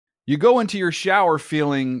You go into your shower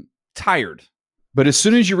feeling tired, but as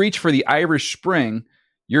soon as you reach for the Irish Spring,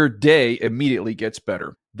 your day immediately gets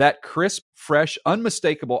better. That crisp, fresh,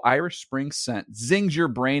 unmistakable Irish Spring scent zings your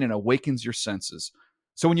brain and awakens your senses.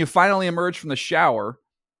 So when you finally emerge from the shower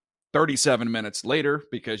 37 minutes later,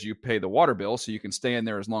 because you pay the water bill so you can stay in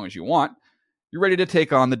there as long as you want, you're ready to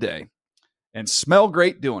take on the day and smell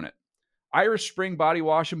great doing it. Irish Spring Body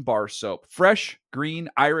Wash and Bar Soap. Fresh, green,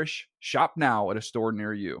 Irish. Shop now at a store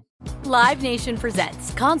near you. Live Nation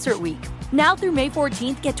presents Concert Week. Now through May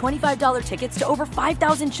 14th, get $25 tickets to over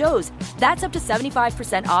 5,000 shows. That's up to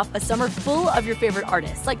 75% off a summer full of your favorite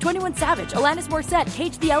artists like 21 Savage, Alanis Morissette,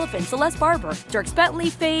 Cage the Elephant, Celeste Barber, Dierks Bentley,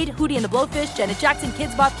 Fade, Hootie and the Blowfish, Janet Jackson,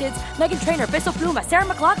 Kids Bop Kids, Meghan Trainor, Bissell Pluma, Sarah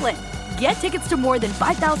McLachlan. Get tickets to more than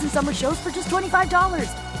 5,000 summer shows for just $25.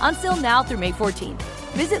 Until now through May 14th.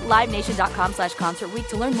 Visit LiveNation.com/Concert Week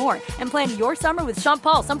to learn more and plan your summer with Sean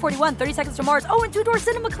Paul, Sum 41, 30 Seconds to Mars, and Two Door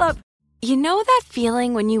Cinema Club. You know that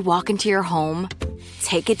feeling when you walk into your home,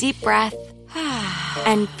 take a deep breath,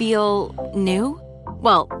 and feel new?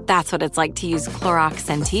 Well, that's what it's like to use Clorox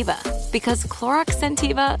Scentiva. Because Clorox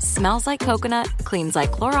Scentiva smells like coconut, cleans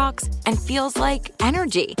like Clorox, and feels like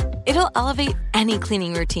energy. It'll elevate any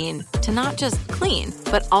cleaning routine to not just clean,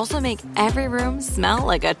 but also make every room smell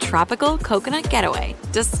like a tropical coconut getaway.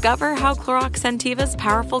 Discover how Clorox Scentiva's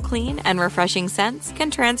powerful clean and refreshing scents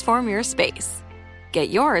can transform your space. Get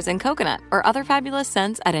yours in coconut or other fabulous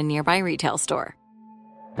scents at a nearby retail store.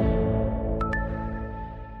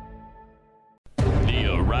 The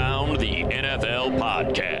Around the NFL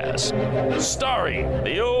podcast, starring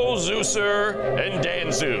the old Zeuser and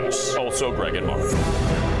Dan Zeus, also Greg and Mark.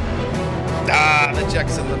 The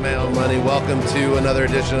check's in the mail, money. Welcome to another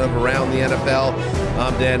edition of Around the NFL.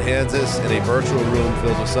 I'm Dan Hanzus in a virtual room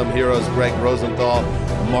filled with some heroes, Greg Rosenthal,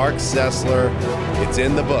 Mark Sessler. It's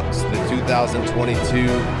in the books, the 2022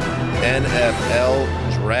 NFL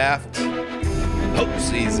Draft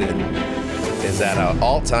postseason is at an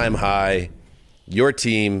all-time high. Your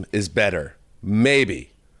team is better,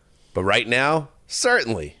 maybe, but right now,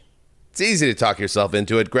 certainly. It's easy to talk yourself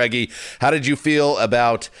into it. Greggy, how did you feel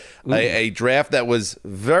about a draft that was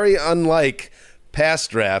very unlike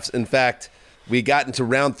past drafts? In fact, we got into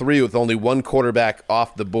round 3 with only one quarterback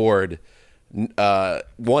off the board,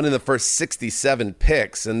 one in the first 67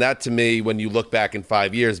 picks. And that, to me, when you look back in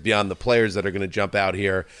 5 years, beyond the players that are going to jump out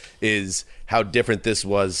here, is how different this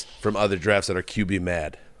was from other drafts that are QB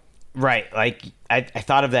mad. Right. Like, I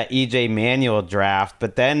thought of that E.J. Manuel draft,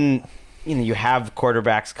 but then you have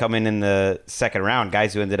quarterbacks coming in the second round,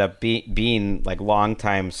 guys who ended up being like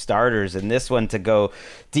longtime starters. And this one to go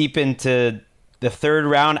deep into the third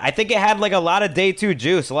round, I think it had like a lot of day 2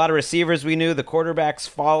 juice, a lot of receivers we knew, the quarterbacks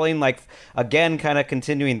falling, like again, kind of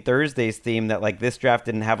continuing Thursday's theme that like this draft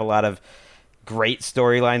didn't have a lot of great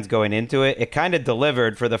storylines going into it. It kind of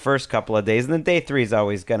delivered for the first couple of days. And then day 3 is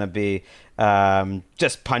always going to be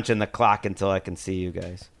just punching the clock until I can see you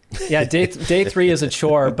guys. Yeah, day 3 is a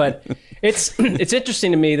chore, but it's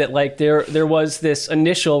interesting to me that like there was this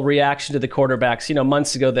initial reaction to the quarterbacks,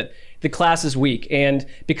 months ago that the class is weak, and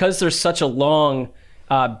because there's such a long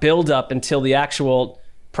build up until the actual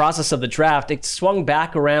process of the draft, it swung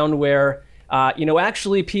back around where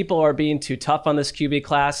actually people are being too tough on this QB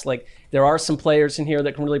class. Like there are some players in here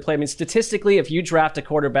that can really play. I mean, statistically, if you draft a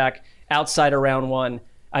quarterback outside of round 1,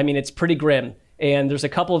 I mean, it's pretty grim. And there's a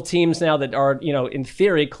couple of teams now that are, in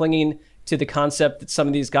theory, clinging to the concept that some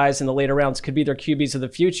of these guys in the later rounds could be their QBs of the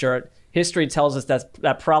future. History tells us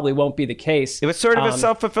that probably won't be the case. It was sort of a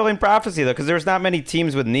self-fulfilling prophecy, though, because there's not many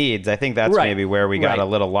teams with needs. I think that's maybe where we got a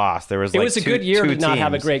little lost. It was a good year to not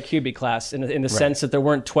have a great QB class in the sense that there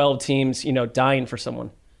weren't 12 teams, dying for someone.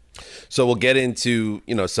 So we'll get into,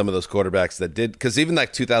 some of those quarterbacks that did, because even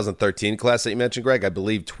that 2013 class that you mentioned, Greg, I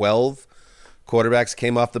believe 12 quarterbacks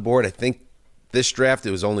came off the board. I think this draft,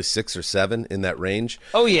 it was only 6 or 7 in that range.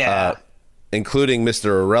 Oh, yeah. Including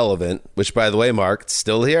Mr. Irrelevant, which, by the way, Mark, it's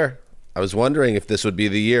still here. I was wondering if this would be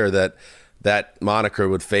the year that moniker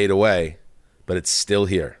would fade away, but it's still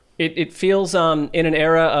here. It feels in an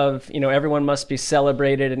era of, everyone must be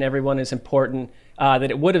celebrated and everyone is important, that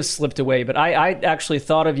it would have slipped away. But I actually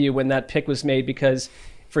thought of you when that pick was made because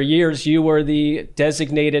for years you were the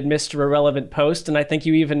designated Mr. Irrelevant post, and I think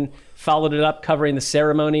you even followed it up covering the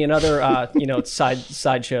ceremony and other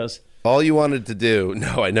side shows. All you wanted to do,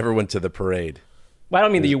 no, I never went to the parade. Well, I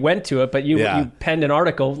don't mean that you went to it, but you penned an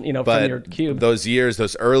article, from your cube. Those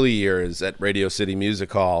early years at Radio City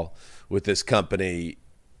Music Hall with this company,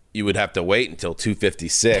 you would have to wait until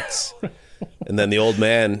 2:56, and then the old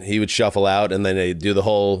man, he would shuffle out, and then they'd do the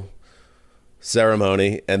whole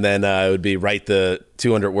ceremony, and then it would be write the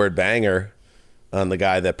 200-word banger on the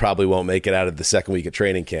guy that probably won't make it out of the second week of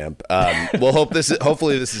training camp.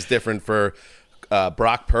 Hopefully this is different for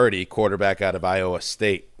Brock Purdy, quarterback out of Iowa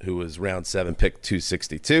State, who was round 7, pick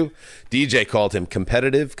 262. DJ called him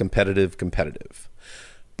competitive.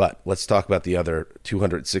 But let's talk about the other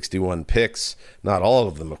 261 picks. Not all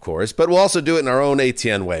of them, of course, but we'll also do it in our own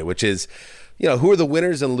ATN way, which is, who are the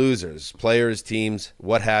winners and losers, players, teams,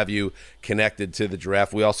 what have you, connected to the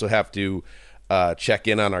draft. We also have to check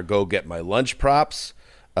in on our Go Get My Lunch props,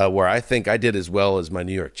 where I think I did as well as my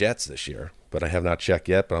New York Jets this year, but I have not checked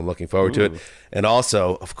yet, but I'm looking forward to it. And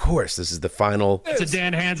also, of course, this is the final. It's a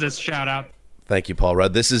Dan Hansis shout out. Thank you, Paul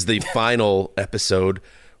Rudd. This is the final episode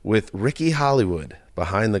with Ricky Hollywood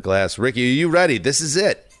behind the glass. Ricky, are you ready? This is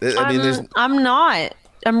it. I'm not.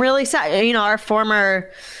 I'm really sad. Our former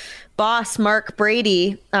boss, Mark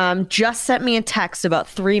Brady, just sent me a text about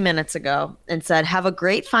 3 minutes ago and said, have a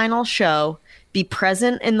great final show. Be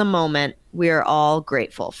present in the moment. We are all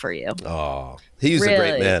grateful for you. Oh, he's a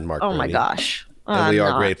great man, Mark Brady. Oh, my gosh. And we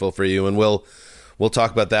are grateful for you. And we'll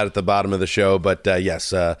talk about that at the bottom of the show. But,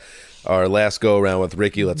 yes, our last go-around with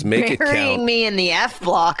Ricky. Let's make it count. Burying me in the F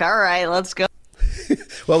block. All right, let's go.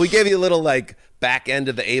 Well, we gave you a little, back end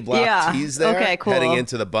of the A block tease there. Okay, cool. Heading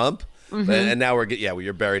into the bump. Mm-hmm. And now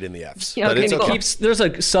you're buried in the Fs. Yeah, but it's okay. There's a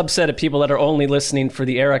subset of people that are only listening for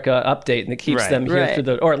the Erica update, and it keeps them here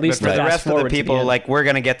through or at least for the rest of the people, the we're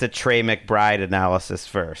going to get the Trey McBride analysis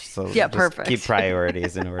first. So perfect. Keep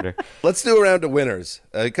priorities in order. Let's do a round of winners,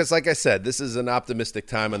 because like I said, this is an optimistic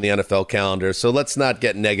time on the NFL calendar, so let's not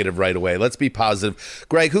get negative right away. Let's be positive.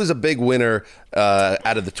 Greg, who's a big winner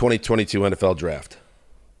out of the 2022 NFL draft?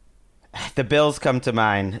 The Bills come to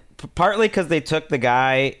mind, partly because they took the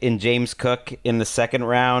guy in James Cook in the second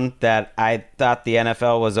round that I thought the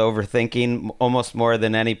NFL was overthinking almost more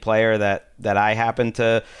than any player that I happened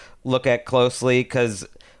to look at closely. Because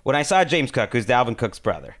when I saw James Cook, who's Dalvin Cook's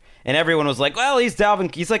brother, and everyone was like, well, he's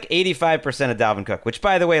like 85% of Dalvin Cook, which,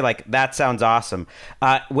 by the way, that sounds awesome.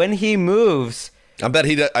 When he moves... I bet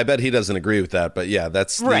he doesn't agree with that, but yeah,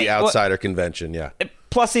 that's the outsider convention, yeah.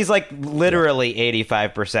 Plus, he's literally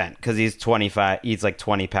 85% because he's 25. He's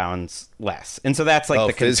 20 pounds less, and so that's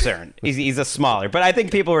the concern. He's a smaller, but I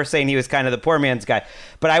think people were saying he was kind of the poor man's guy.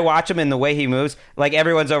 But I watch him in the way he moves.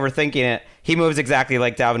 Everyone's overthinking it. He moves exactly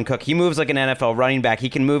like Dalvin Cook. He moves like an NFL running back. He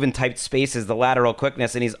can move in tight spaces, the lateral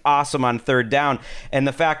quickness, and he's awesome on third down. And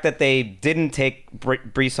the fact that they didn't take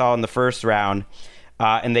Breece Hall in the first round,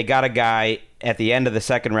 and they got a guy at the end of the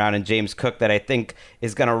second round in James Cook that I think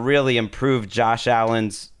is going to really improve Josh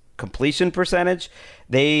Allen's completion percentage.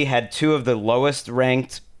 They had 2 of the lowest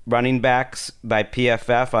ranked running backs by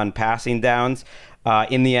PFF on passing downs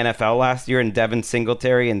in the NFL last year in Devin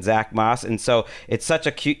Singletary and Zach Moss. And so it's such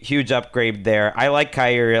a huge upgrade there. I like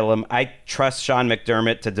Kaiir Elam. I trust Sean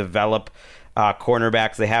McDermott to develop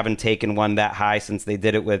cornerbacks. They haven't taken one that high since they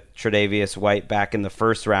did it with Tre'Davious White back in the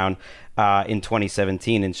first round in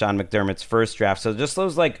 2017 in Sean McDermott's first draft. So just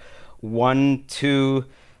those 1-2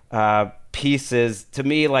 pieces, to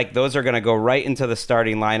me, those are going to go right into the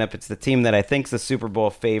starting lineup. It's the team that I think is the Super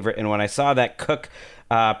Bowl favorite. And when I saw that Cook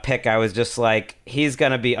pick, I was just he's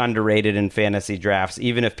going to be underrated in fantasy drafts.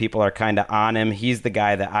 Even if people are kind of on him, he's the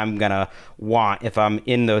guy that I'm going to want if I'm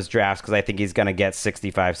in those drafts, because I think he's going to get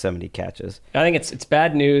 65, 70 catches. I think it's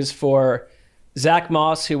bad news for Zach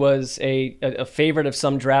Moss, who was a favorite of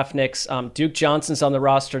some draft nicks. Duke Johnson's on the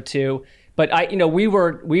roster too. But we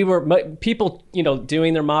were people,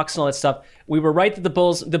 doing their mocks and all that stuff. We were right that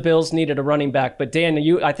the Bills needed a running back. But Dan,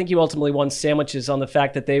 I think you ultimately won sandwiches on the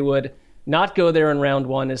fact that they would not go there in round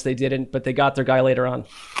 1 as they didn't, but they got their guy later on.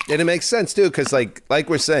 And it makes sense too, because like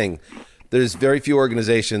we're saying, there's very few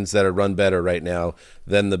organizations that are run better right now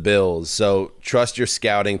than the Bills. So trust your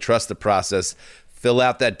scouting, trust the process. Fill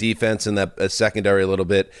out that defense and that secondary a little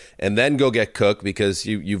bit, and then go get Cook, because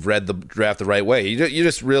you've read the draft the right way. You're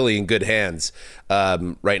just really in good hands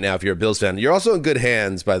right now if you're a Bills fan. You're also in good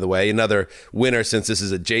hands, by the way, another winner since this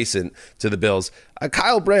is adjacent to the Bills.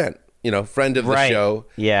 Kyle Brandt, friend of the show,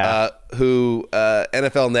 who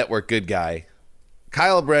NFL Network good guy.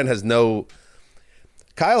 Kyle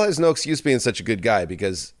has no excuse being such a good guy,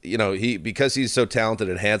 because because he's so talented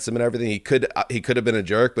and handsome and everything. He could have been a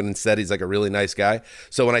jerk, but instead he's a really nice guy.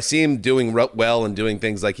 So when I see him doing well and doing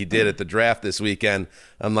things like he did at the draft this weekend,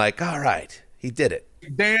 I'm like, all right, he did it.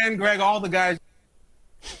 Dan, Greg, all the guys.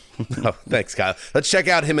 Oh, thanks, Kyle. Let's check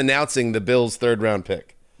out him announcing the Bills' third-round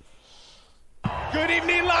pick. Good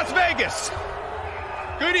evening, Las Vegas.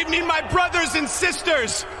 Good evening, my brothers and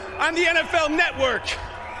sisters on the NFL Network.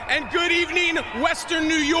 And good evening, Western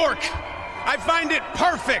New York. I find it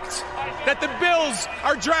perfect that the Bills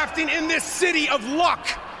are drafting in this city of luck.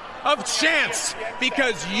 of chance,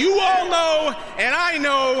 because you all know, and I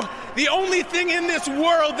know, the only thing in this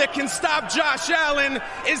world that can stop Josh Allen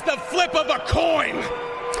is the flip of a coin.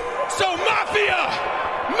 So Mafia,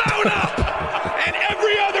 mount up! And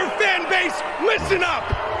every other fan base, listen up!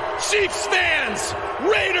 Chiefs fans,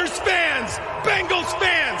 Raiders fans, Bengals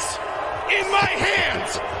fans, in my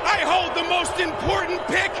hands, I hold the most important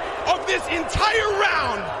pick of this entire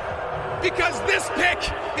round, because this pick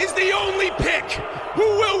is the only pick who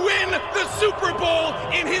will win the Super Bowl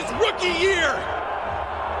in his rookie year.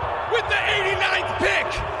 With the 89th pick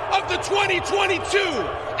of the 2022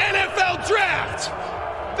 NFL Draft,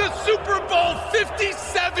 the Super Bowl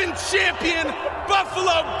 57 champion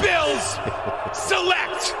Buffalo Bills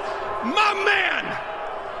select my man,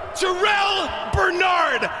 Terrell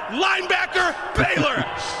Bernard, linebacker, Baylor.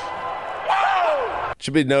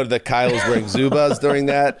 Should be noted that Kyle is wearing Zubaz during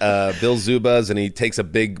that, Bill Zubaz, and he takes a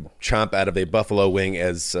big chomp out of a buffalo wing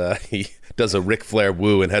as he does a Ric Flair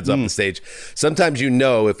woo and heads off the stage. Sometimes you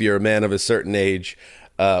know, if you're a man of a certain age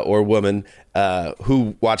or woman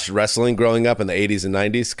who watched wrestling growing up in the 80s and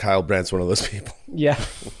 90s, Kyle Brandt's one of those people. Yeah.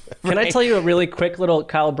 Can I tell you a really quick little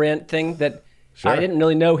Kyle Brandt thing that I didn't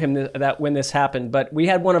really know him that when this happened, but we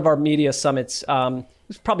had one of our media summits, it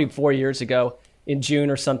was probably 4 years ago, in June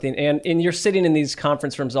or something, and you're sitting in these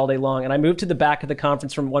conference rooms all day long, and I moved to the back of the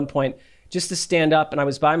conference room at one point just to stand up, and I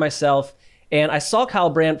was by myself, and I saw Kyle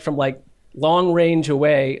Brandt from like long range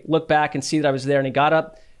away look back and see that I was there, and he got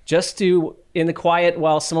up just to, in the quiet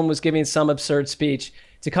while someone was giving some absurd speech,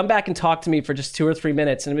 to come back and talk to me for just 2 or 3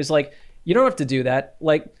 minutes, and it was like, you don't have to do that.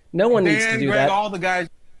 Like, no one needs to do Greg, that. all the guys.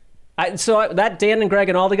 That Dan and Greg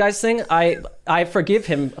and all the guys thing, I forgive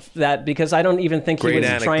him that, because I don't even think he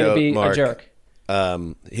was trying to be Mark. a jerk.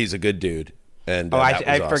 He's a good dude. And I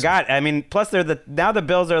awesome. forgot. I mean, plus now the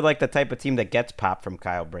Bills are like the type of team that gets popped from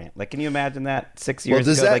Kyle Brandt. Like, can you imagine that 6 years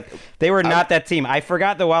ago? Like, they were not that team. I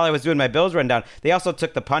forgot that while I was doing my Bills rundown, they also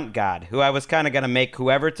took the punt god, who I was kind of going to make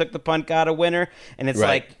whoever took the punt god a winner. And it's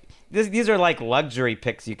like, these are like luxury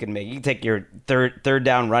picks you can make. You can take your third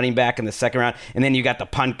down running back in the second round, and then you got the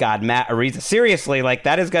punt god, Matt Ariza. Seriously, like,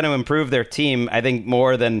 that is going to improve their team, I think,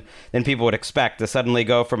 more than people would expect, to suddenly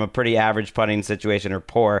go from a pretty average punting situation or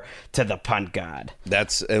poor to the punt god.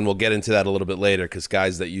 And we'll get into that a little bit later, because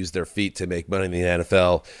guys that use their feet to make money in the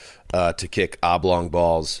NFL to kick oblong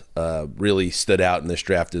balls really stood out in this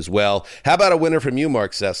draft as well. How about a winner from you,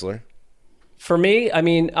 Mark Sessler? For me, I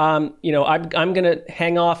mean, I'm going to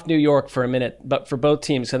hang off New York for a minute, but for both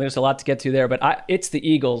teams, so there's a lot to get to there. But it's the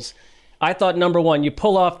Eagles. I thought, number one, you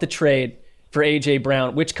pull off the trade for A.J.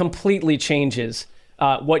 Brown, which completely changes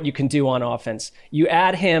what you can do on offense. You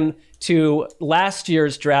add him to last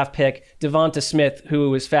year's draft pick, Devonta Smith,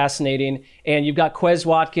 who was fascinating, and you've got Quez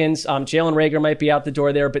Watkins. Jalen Reagor might be out the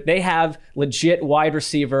door there, but they have legit wide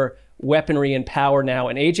receiver weaponry and power now,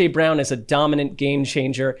 and A.J. Brown is a dominant game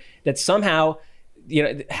changer that somehow,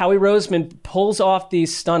 Howie Roseman pulls off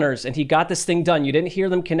these stunners, and he got this thing done. You didn't hear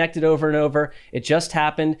them connected over and over. It just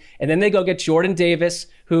happened. And then they go get Jordan Davis,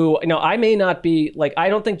 who, I may not be, I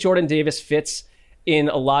don't think Jordan Davis fits in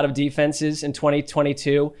a lot of defenses in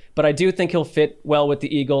 2022, but I do think he'll fit well with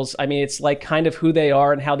the Eagles. I mean, it's like kind of who they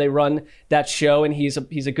are and how they run that show, and he's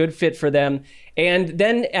a good fit for them. And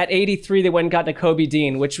then at 83, they went and got Nakobe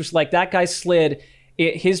Dean, which was like, that guy slid.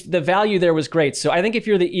 The value there was great. So I think if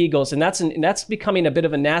you're the Eagles, and that's becoming a bit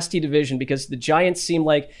of a nasty division, because the Giants seem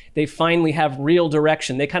like they finally have real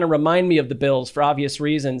direction. They kind of remind me of the Bills for obvious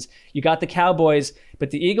reasons. You got the Cowboys,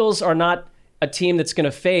 but the Eagles are not a team that's going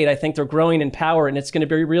to fade. I think they're growing in power, and it's going to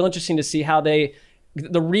be real interesting to see how the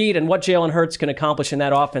read and what Jalen Hurts can accomplish in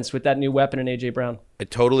that offense with that new weapon in A.J. Brown. I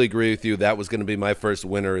totally agree with you. That was going to be my first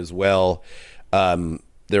winner as well.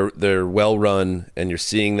 They're well run, and you're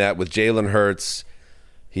seeing that with Jalen Hurts.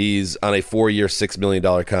 He's on a 4-year, $6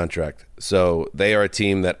 million contract. So they are a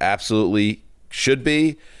team that absolutely should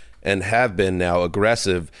be and have been now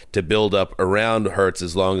aggressive to build up around Hurts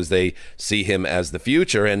as long as they see him as the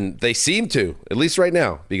future. And they seem to, at least right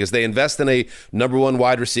now, because they invest in a number one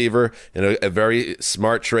wide receiver in a very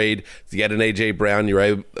smart trade to get an A.J. Brown.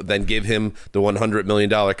 You then give him the $100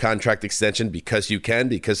 million contract extension because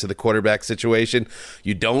of the quarterback situation.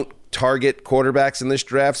 You don't target quarterbacks in this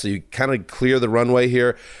draft, so you kind of clear the runway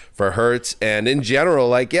here for Hurts. And in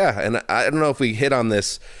general, and I don't know if we hit on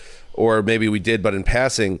this, or maybe we did, but in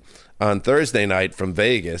passing on Thursday night from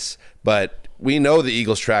Vegas. But we know the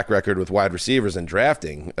Eagles' track record with wide receivers and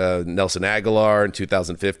drafting. Nelson Aguilar in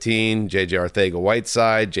 2015, J.J.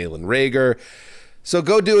 Arcega-Whiteside, Jalen Reagor. So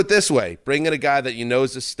go do it this way. Bring in a guy that you know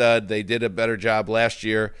is a stud. They did a better job last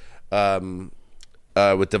year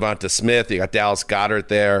with Devonta Smith. You got Dallas Goedert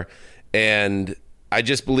there. And I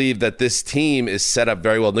just believe that this team is set up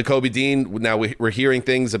very well. Nakobe Dean, now we're hearing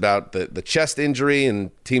things about the chest injury,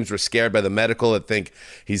 and teams were scared by the medical and think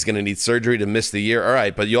he's going to need surgery to miss the year. All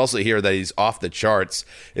right, but you also hear that he's off the charts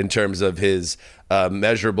in terms of his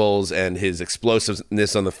measurables and his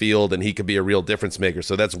explosiveness on the field, and he could be a real difference maker.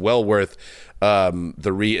 So that's well worth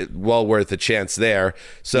the chance there.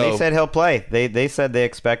 So they said he'll play. They said they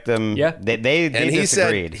expect him. Yeah, they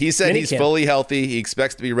disagreed. He said he's fully healthy. He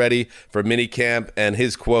expects to be ready for mini camp, and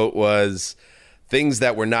his quote was, "Things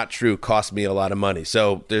that were not true cost me a lot of money."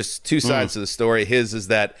 So there's two sides to the story. His is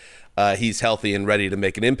that he's healthy and ready to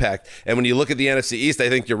make an impact. And when you look at the NFC East, I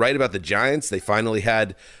think you're right about the Giants. They finally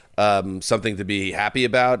had something to be happy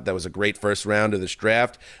about. That was a great first round of this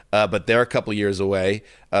draft, but they're a couple years away.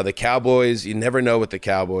 The Cowboys, you never know with the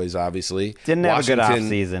Cowboys, obviously. Didn't have a good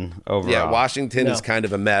offseason overall. Yeah, Washington is kind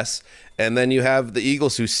of a mess. And then you have the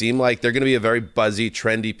Eagles, who seem like they're going to be a very buzzy,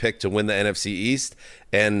 trendy pick to win the NFC East,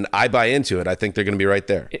 and I buy into it. I think they're going to be right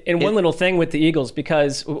there. And one little thing with the Eagles,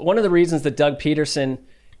 because one of the reasons that Doug Peterson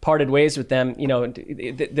parted ways with them,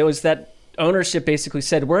 there was that ownership basically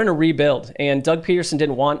said, we're in a rebuild, and Doug Peterson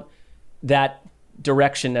didn't want that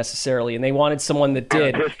direction necessarily, and they wanted someone that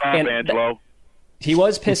did. He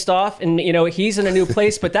was pissed off, and he's in a new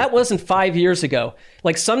place, but that wasn't 5 years ago.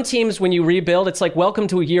 Like some teams, when you rebuild, it's like welcome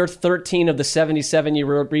to year 13 of the 77-year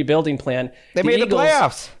rebuilding plan. They made the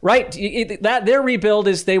playoffs, right? Their rebuild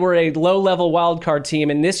is they were a low-level wild card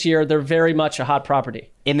team, and this year they're very much a hot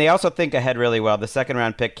property. And they also think ahead really well. The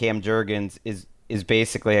second-round pick, Cam Jurgens, is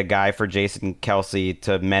basically a guy for Jason Kelce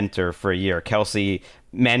to mentor for a year. Kelce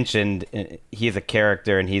mentioned he's a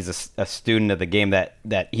character and he's a student of the game, that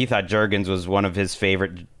he thought Jurgens was one of his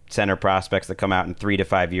favorite center prospects that come out in 3 to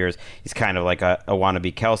 5 years. He's kind of like a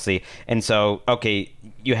wannabe Kelce. And so, okay,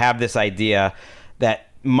 you have this idea that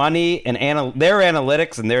money and their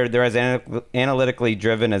analytics, and they're as analytically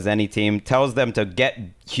driven as any team, tells them to get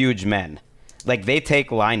huge men. Like they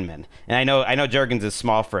take linemen, and I know Jurgens is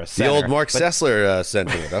small for a center. The old Mark Sessler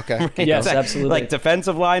sentiment. Okay, yes, absolutely. Like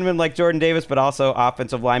defensive linemen, like Jordan Davis, but also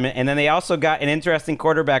offensive linemen. And then they also got an interesting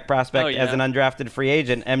quarterback prospect as an undrafted free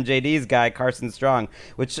agent, MJD's guy Carson Strong,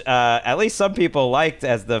 which at least some people liked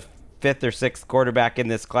as the 5th or 6th quarterback in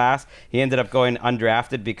this class. He ended up going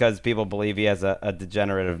undrafted because people believe he has a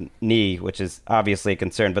degenerative knee, which is obviously a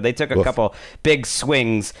concern. But they took a couple big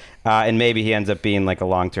swings, and maybe he ends up being like a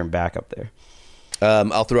long-term backup there.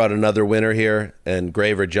 I'll throw out another winner here, and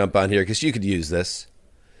Graver, jump on here because you could use this.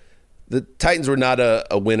 The Titans were not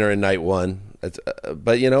a winner in night one,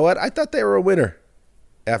 but you know what? I thought they were a winner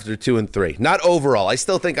after 2 and 3. Not overall. I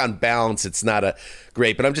still think on balance it's not a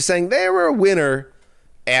great, but I'm just saying they were a winner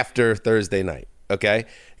after Thursday night, okay?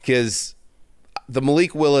 Because the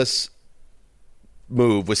Malik Willis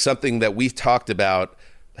move was something that we talked about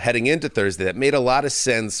heading into Thursday that made a lot of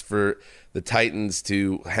sense for the Titans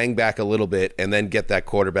to hang back a little bit and then get that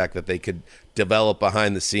quarterback that they could develop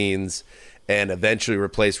behind the scenes and eventually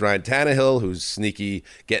replace Ryan Tannehill, who's sneaky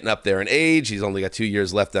getting up there in age. He's only got 2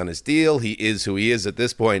 years left on his deal. He is who he is at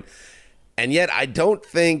this point. And yet I don't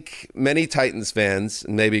think many Titans fans,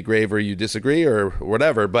 maybe Graver, you disagree or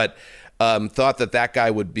whatever, but thought that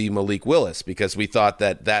guy would be Malik Willis, because we thought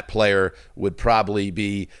that player would probably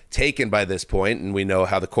be taken by this point, and we know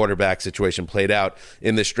how the quarterback situation played out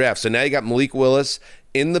in this draft. So now you got Malik Willis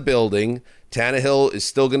in the building. Tannehill is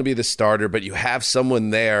still going to be the starter, but you have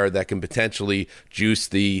someone there that can potentially juice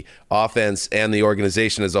the offense and the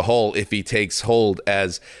organization as a whole if he takes hold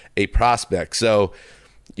as a prospect. So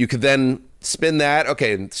you could then spin that.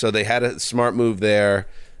 Okay, so they had a smart move there.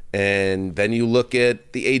 And then you look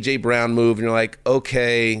at the A.J. Brown move, and you're like,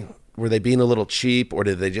 okay, were they being a little cheap, or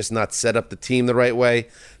did they just not set up the team the right way?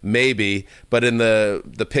 Maybe. But in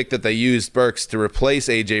the pick that they used, Burks, to replace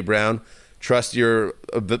A.J. Brown, trust your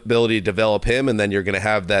ability to develop him, and then you're going to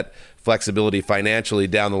have that flexibility financially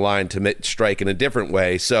down the line to strike in a different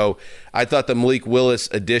way. So I thought the Malik Willis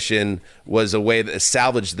addition was a way that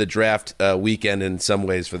salvaged the draft weekend in some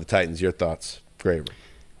ways for the Titans. Your thoughts, Graver?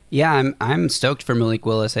 Yeah, I'm stoked for Malik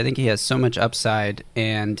Willis. I think he has so much upside.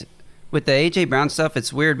 And with the A.J. Brown stuff,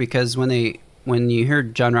 it's weird because when you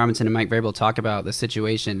heard John Robinson and Mike Vrabel talk about the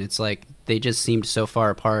situation, it's like they just seemed so far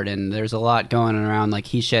apart. And there's a lot going around. Like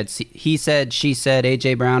he said, she said,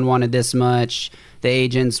 A.J. Brown wanted this much. The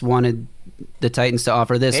agents wanted the Titans to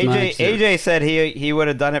offer this much. A.J. said he would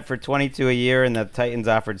have done it for $22 a year, and the Titans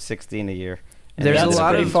offered $16 a year. There's a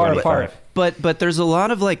lot of far apart. But there's a lot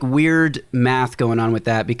of like weird math going on with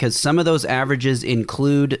that, because some of those averages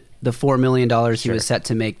include the $4 million he was set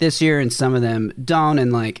to make this year, and some of them don't.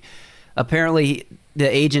 And like apparently the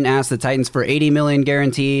agent asked the Titans for $80 million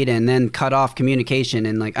guaranteed and then cut off communication.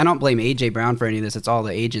 And like, I don't blame A.J. Brown for any of this. It's all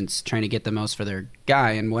the agents trying to get the most for their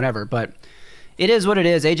guy and whatever. But it is what it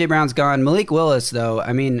is. A.J. Brown's gone. Malik Willis, though,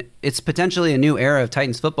 I mean, it's potentially a new era of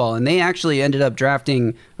Titans football. And they actually ended up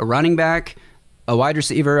drafting a running back, a wide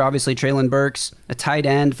receiver, obviously Treylon Burks, a tight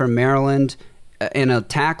end from Maryland, and a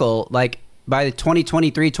tackle. Like, by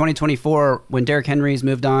 2023, 2024, when Derrick Henry's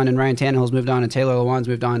moved on and Ryan Tannehill's moved on and Taylor Lewan's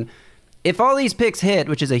moved on, if all these picks hit,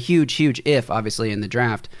 which is a huge, huge if, obviously, in the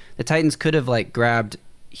draft, the Titans could have, like, grabbed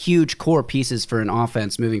huge core pieces for an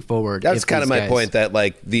offense moving forward. That's kind of my point, that,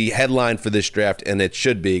 like, the headline for this draft, and it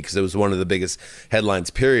should be, because it was one of the biggest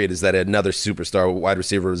headlines, period, is that another superstar wide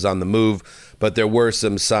receiver was on the move, but there were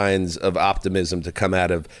some signs of optimism to come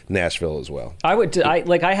out of Nashville as well.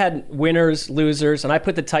 I had winners, losers, and I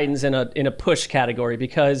put the Titans in a push category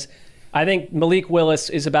because I think Malik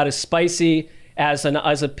Willis is about as spicy as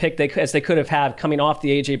a pick as they could have had coming off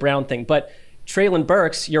the A.J. Brown thing. But Treylon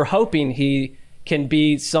Burks, you're hoping he can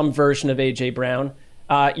be some version of A.J. Brown.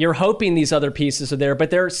 You're hoping these other pieces are there, but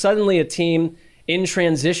they're suddenly a team in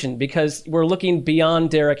transition because we're looking beyond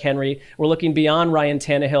Derrick Henry. We're looking beyond Ryan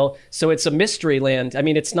Tannehill. So it's a mystery land. I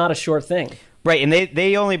mean, it's not a sure thing. Right, and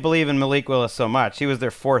they only believe in Malik Willis so much. He was their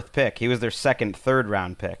fourth pick. He was their second, third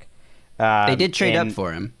round pick. They did trade up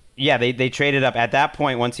for him. Yeah, they traded up at that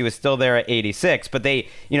point once he was still there at 86. But they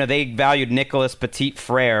valued Nicholas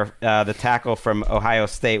Petit-Frere, the tackle from Ohio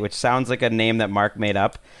State, which sounds like a name that Mark made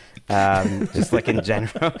up, just like in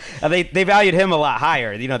general. They valued him a lot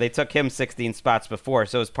higher. They took him 16 spots before,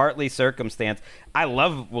 so it was partly circumstance. I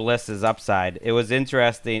love Willis's upside. It was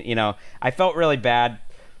interesting. I felt really bad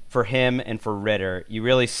for him and for Ritter. You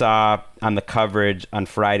really saw on the coverage on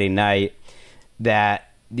Friday night that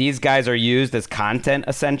these guys are used as content,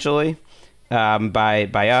 essentially,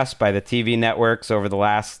 by us, by the TV networks over the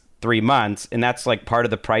last 3 months, and that's like part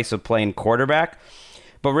of the price of playing quarterback.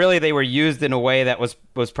 But really, they were used in a way that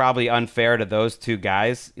was probably unfair to those two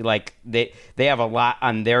guys. Like they have a lot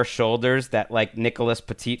on their shoulders that, like, Nicholas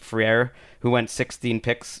Petit-Frere, who went 16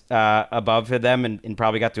 picks above them and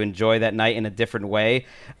probably got to enjoy that night in a different way,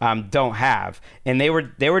 don't have. And they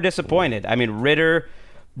were disappointed. I mean,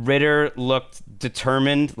 Ritter looked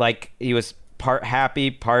determined, like he was part happy,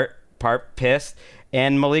 part pissed.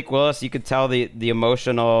 And Malik Willis, you could tell the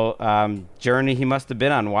emotional journey he must have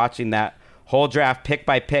been on watching that whole draft pick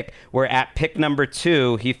by pick, where at pick number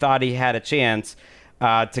 2, he thought he had a chance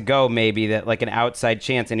to go, maybe that, like, an outside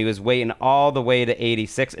chance, and he was waiting all the way to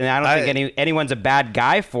 86. And I don't think anyone's a bad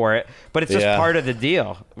guy for it, but it's just part of the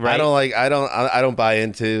deal, right? I don't buy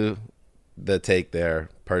into the take there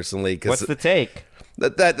personally. What's the take?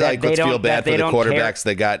 That let's feel bad for the quarterbacks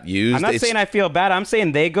that got used. I'm not saying I feel bad. I'm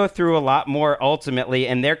saying they go through a lot more ultimately,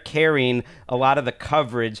 and they're carrying a lot of the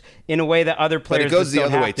coverage in a way that other players but it goes the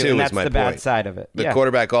other way to, too. And that's is my the point. bad side of it. The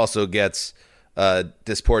quarterback also gets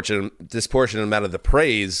disproportionate amount of the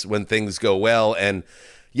praise when things go well, and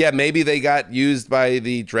maybe they got used by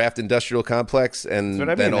the draft industrial complex, and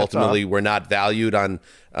then ultimately were not valued on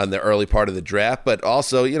the early part of the draft. But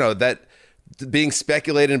also, that being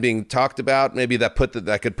speculated and being talked about, maybe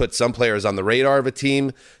that could put some players on the radar of a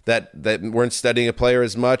team that weren't studying a player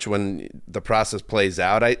as much when the process plays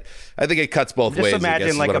out. I think it cuts both ways.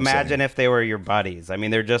 Imagine if they were your buddies. I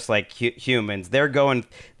mean, they're just like humans. They're going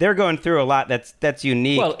through a lot that's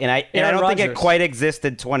unique, and I don't think it quite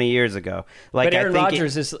existed 20 years ago. But Aaron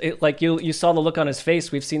Rodgers is like you saw the look on his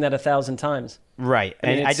face. We've seen that 1,000 times. Right,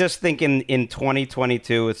 and I just think in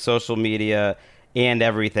 2022 with social media and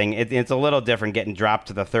everything, it's a little different getting dropped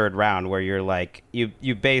to the third round, where you're like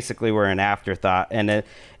you basically were an afterthought.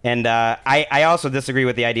 And I also disagree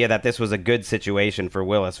with the idea that this was a good situation for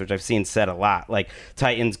Willis, which I've seen said a lot. Like,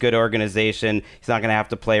 Titans, good organization, he's not going to have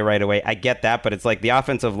to play right away. I get that, but it's like the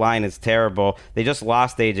offensive line is terrible. They just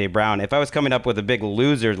lost A.J. Brown. If I was coming up with a big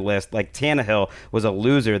loser list, like Tannehill was a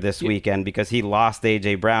loser this weekend because he lost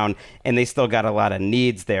A.J. Brown, and they still got a lot of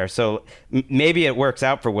needs there. So maybe it works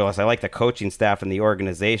out for Willis. I like the coaching staff and the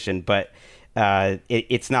organization, but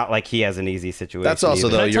it's not like he has an easy situation. That's also,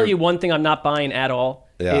 Can I tell you one thing I'm not buying at all?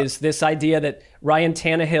 Is this idea that Ryan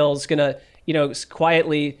Tannehill's going to,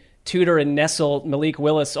 quietly tutor and nestle Malik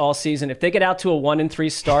Willis all season. If they get out to a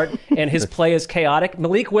 1-3 start and his play is chaotic,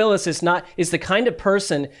 Malik Willis is the kind of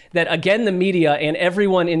person that, again, the media and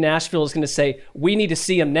everyone in Nashville is going to say, we need to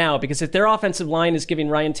see him now, because if their offensive line is giving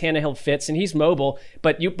Ryan Tannehill fits and he's mobile,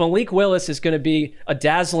 but Malik Willis is going to be a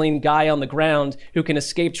dazzling guy on the ground who can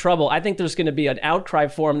escape trouble, I think there's going to be an outcry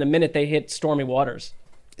for him the minute they hit stormy waters.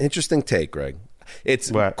 Interesting take, Greg.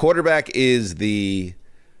 Quarterback is the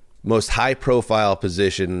most high-profile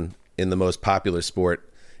position in the most popular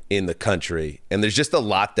sport in the country. And there's just a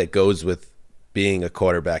lot that goes with being a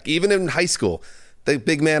quarterback. Even in high school, the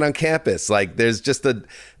big man on campus, like there's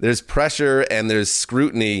pressure and there's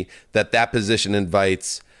scrutiny that position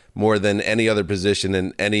invites more than any other position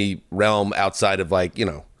in any realm outside of like, you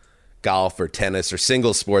know, golf or tennis or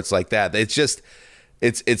single sports like that. It's just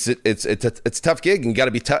it's a tough gig, and you got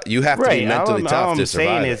to be tough. You have to be mentally tough to survive.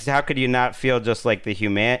 All I'm saying is, how could you not feel just like the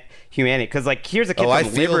humanity? Because like, here's a kid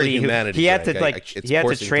from Liberty who he had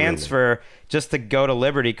to transfer just to go to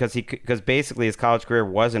Liberty because basically his college career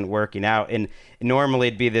wasn't working out, and normally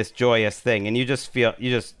it'd be this joyous thing, and you just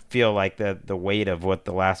feel like the weight of what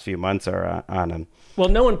the last few months are on him. Well,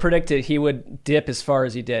 no one predicted he would dip as far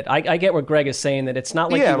as he did. I get what Greg is saying, that it's not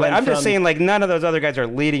like just saying, like, none of those other guys are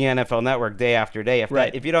leading NFL Network day after day.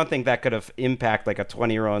 If you don't think that could have impacted like a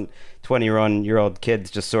 21-year-old kid's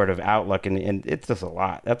just sort of outlook, and it's just a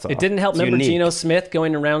lot. That's all. It didn't help. Remember Geno Smith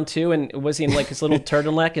going to round 2, and was he in like his little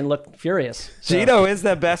turtleneck and looked furious? So. Geno is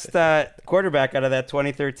the best quarterback out of that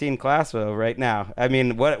 2013 class, though. Right now, I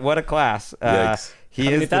mean, what a class.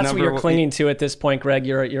 If that's what you're clinging to at this point, Greg,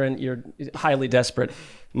 you're highly desperate.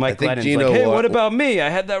 Mike Glennon like, hey, what about me? I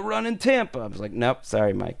had that run in Tampa. I was like, nope,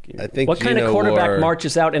 sorry, Mike. What kind of quarterback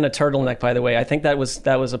marches out in a turtleneck, by the way? I think that was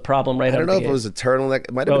a problem right out of the gate. I don't know if it was a turtleneck.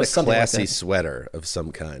 It might have been a classy sweater of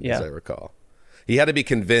some kind, as I recall. He had to be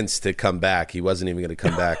convinced to come back. He wasn't even going to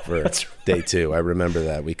come back for day 2. I remember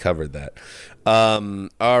that. We covered that.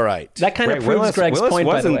 All right. That kind of proves Greg's point, by the way.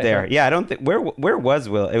 Wasn't there. Yeah, I don't think. Where was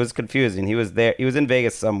Will? It was confusing. He was there. He was in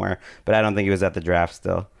Vegas somewhere, but I don't think he was at the draft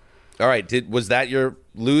still. All right. Was that your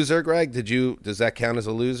loser, Greg? Does that count as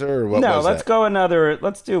a loser, or what? No, let's go another.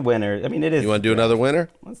 Let's do winner. I mean, it is. You want to do another winner?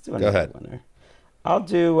 Let's do another winner. I'll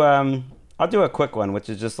do a quick one, which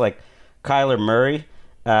is just like Kyler Murray.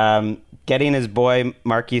 Getting his boy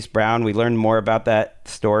Marquise Brown. We learned more about that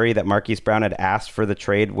story, that Marquise Brown had asked for the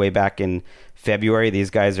trade way back in February.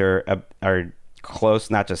 These guys are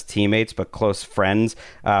close, not just teammates, but close friends.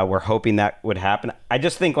 We're hoping that would happen. I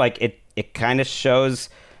just think like it kind of shows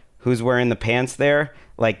who's wearing the pants there.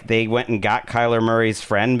 Like they went and got Kyler Murray's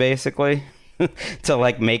friend basically to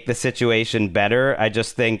like make the situation better. I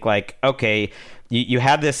just think like, okay, you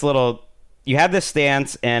had this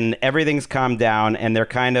stance and everything's calmed down, and they're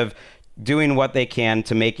kind of doing what they can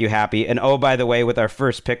to make you happy. And oh, by the way, with our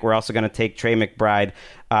first pick, we're also going to take Trey McBride,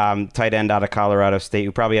 tight end out of Colorado State,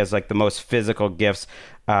 who probably has like the most physical gifts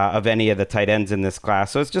of any of the tight ends in this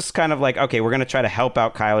class. So it's just kind of like, okay, we're going to try to help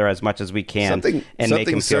out Kyler as much as we can and make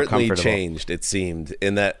him feel comfortable. Something certainly changed, it seemed,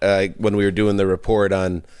 in that when we were doing the report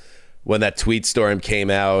on when that tweet storm came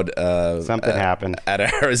out, something happened at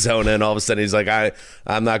Arizona, and all of a sudden he's like,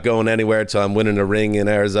 I'm not going anywhere until I'm winning a ring in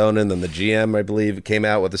Arizona. And then the GM, I believe, came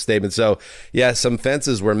out with a statement. So yeah, some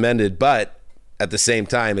fences were mended, but at the same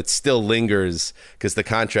time, it still lingers because the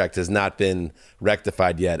contract has not been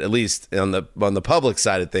rectified yet. At least on the public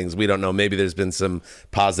side of things, we don't know. Maybe there's been some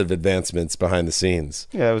positive advancements behind the scenes.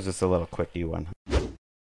 Yeah, it was just a little quickie one.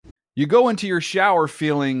 You go into your shower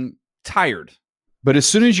feeling tired, but as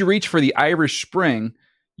soon as you reach for the Irish Spring,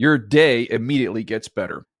 your day immediately gets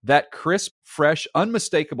better. That crisp, fresh,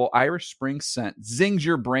 unmistakable Irish Spring scent zings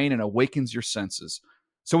your brain and awakens your senses.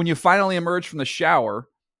 So when you finally emerge from the shower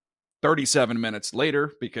 37 minutes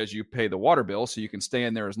later, because you pay the water bill so you can stay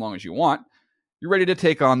in there as long as you want, you're ready to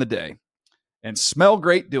take on the day and smell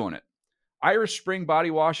great doing it. Irish Spring Body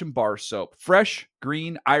Wash and Bar Soap. Fresh,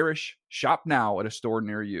 green, Irish. Shop now at a store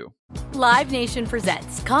near you. Live Nation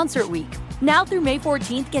presents Concert Week. Now through May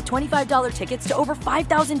 14th, get $25 tickets to over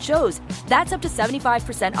 5,000 shows. That's up to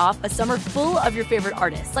 75% off a summer full of your favorite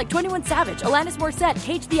artists like 21 Savage, Alanis Morissette,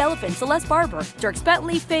 Cage the Elephant, Celeste Barber, Dierks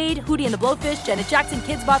Bentley, Fade, Hootie and the Blowfish, Janet Jackson,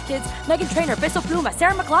 Kids Bop Kids, Meghan Trainor, Bissell Pluma,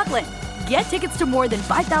 Sarah McLachlan. Get tickets to more than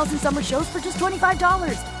 5,000 summer shows for just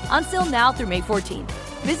 $25. On sale now through May 14th.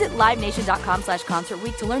 Visit LiveNation.com/Concert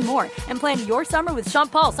Week to learn more and plan your summer with Sean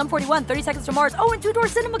Paul, Sum 41, 30 Seconds to Mars, and Two Door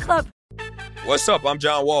Cinema Club. What's up? I'm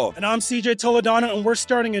John Wall. And I'm CJ Toledano, and we're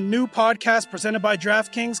starting a new podcast presented by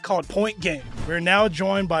DraftKings called Point Game. We're now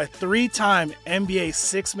joined by 3-time NBA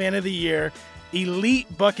Sixth Man of the Year,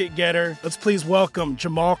 elite bucket getter. Let's please welcome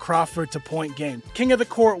Jamal Crawford to Point Game. King of the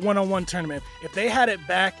Court one-on-one tournament. If they had it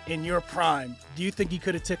back in your prime, do you think he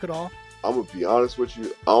could have took it all? I'm going to be honest with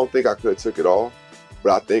you. I don't think I could have took it all,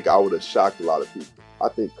 but I think I would have shocked a lot of people. I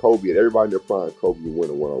think Kobe and everybody in their prime, Kobe would win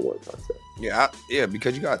a one-on-one contest. Yeah,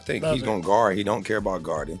 because you got to think. He's going to guard. He don't care about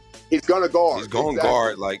guarding. He's going to guard. He's going to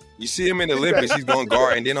guard. Like, you see him in the Olympics, he's going to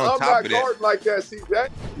guard. And then on top of that. I'm not guarding like that, CJ.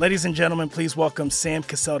 Ladies and gentlemen, please welcome Sam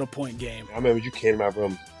Cassell to Point Game. I remember you came out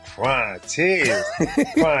from prime 10.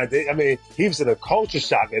 I mean, he was in a culture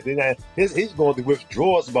shock. And then he's going through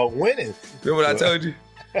withdrawals about winning. Remember what I told you?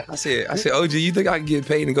 I said, OG, you think I can get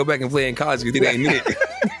paid and go back and play in college because it ain't it?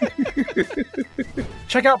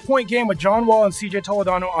 Check out Point Game with John Wall and CJ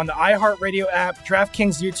Toledano on the iHeartRadio app,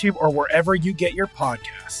 DraftKings YouTube, or wherever you get your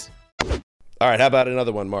podcasts. All right, how about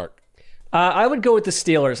another one, Mark? I would go with the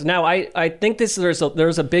Steelers. Now, I think there's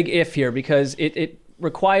a big if here because it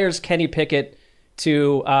requires Kenny Pickett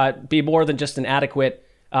to be more than just an adequate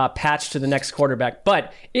patch to the next quarterback.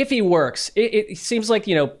 But if he works, it seems like,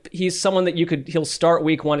 he's someone that he'll start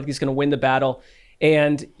week one if he's going to win the battle.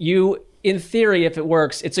 And in theory, if it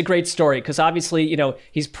works, it's a great story because obviously,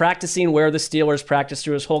 he's practicing where the Steelers practiced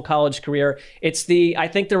through his whole college career. I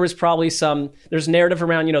think there was probably there's narrative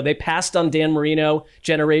around, they passed on Dan Marino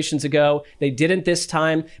generations ago. They didn't this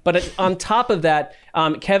time. But on top of that,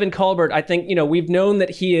 Kevin Colbert, I think, we've known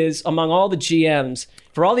that he is among all the GMs,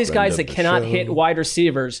 for all these guys that cannot hit wide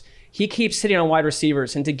receivers, he keeps hitting on wide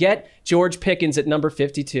receivers. And to get George Pickens at number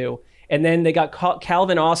 52, and then they got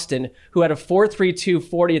Calvin Austin, who had a 4.32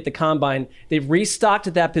 40 at the combine. They've restocked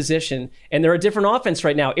at that position, and they're a different offense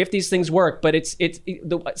right now if these things work. But it's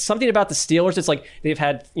something about the Steelers. It's like they've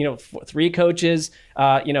had 3 coaches.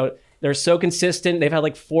 They're so consistent. They've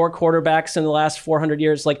had 4 quarterbacks in the last 400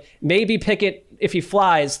 years. Maybe Pickett, if he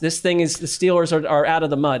flies, the Steelers are out of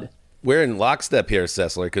the mud. We're in lockstep here,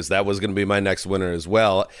 Sessler, because that was going to be my next winner as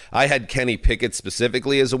well. I had Kenny Pickett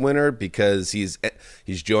specifically as a winner because he's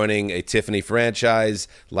joining a Tiffany franchise.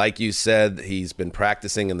 Like you said, he's been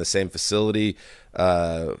practicing in the same facility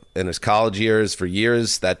in his college years for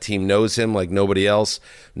years. That team knows him like nobody else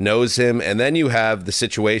knows him. And then you have the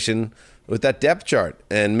situation with that depth chart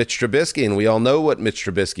and Mitch Trubisky, and we all know what Mitch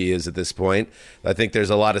Trubisky is at this point. I think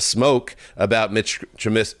there's a lot of smoke about Mitch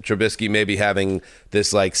Trubisky maybe having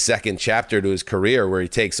this second chapter to his career where he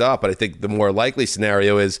takes off, but I think the more likely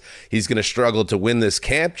scenario is he's going to struggle to win this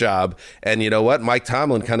camp job. And you know what? Mike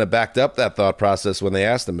Tomlin kind of backed up that thought process when they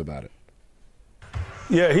asked him about it.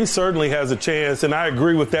 Yeah, he certainly has a chance, and I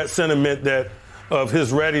agree with that sentiment of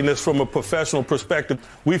his readiness from a professional perspective.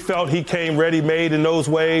 We felt he came ready-made in those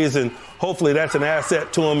ways, and hopefully that's an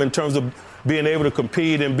asset to him in terms of being able to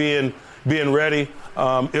compete and being ready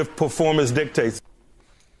if performance dictates.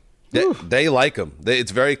 They like him.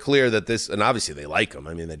 It's very clear that this, and obviously they like him.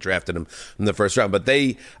 I mean, they drafted him in the first round, but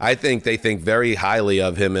I think they think very highly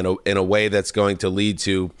of him in a way that's going to lead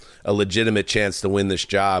to a legitimate chance to win this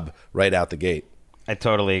job right out the gate. I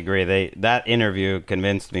totally agree. That interview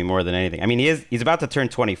convinced me more than anything. I mean, he's about to turn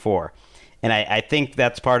 24, and I think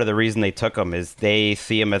that's part of the reason they took him is they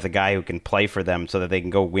see him as a guy who can play for them so that they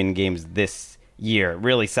can go win games this year. It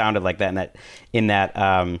really sounded like that in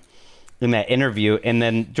that interview. And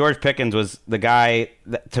then George Pickens was the guy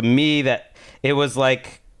to me that it was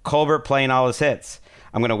like Colbert playing all his hits.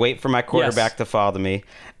 I'm going to wait for my quarterback to fall to me.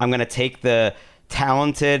 I'm going to take the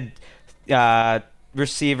talented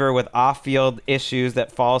receiver with off-field issues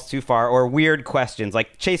that falls too far or weird questions.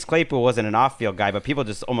 Like Chase Claypool wasn't an off-field guy, but people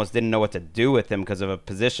just almost didn't know what to do with him because of a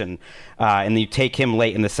position. And you take him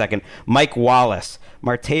late in the second. Mike Wallace,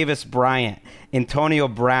 Martavis Bryant, Antonio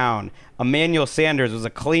Brown, Emmanuel Sanders was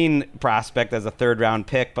a clean prospect as a third-round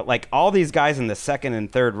pick, but all these guys in the second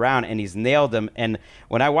and third round, and he's nailed them. And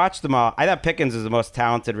when I watched them all, I thought Pickens is the most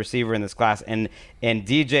talented receiver in this class. And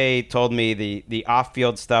DJ told me the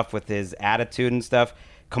off-field stuff with his attitude and stuff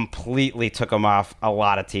completely took him off a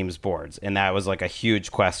lot of teams' boards, and that was a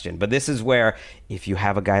huge question. But this is where, if you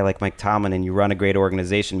have a guy like Mike Tomlin and you run a great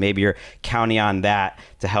organization, maybe you're counting on that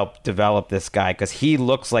to help develop this guy because he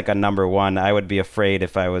looks like a number one. I would be afraid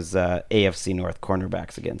if I was AFC North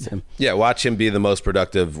cornerbacks against him. Yeah, watch him be the most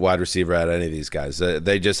productive wide receiver out of any of these guys.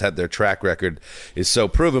 They just had their track record is so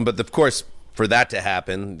proven, but of course, for that to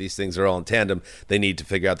happen, these things are all in tandem. They need to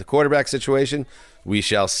figure out the quarterback situation. We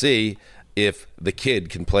shall see if the kid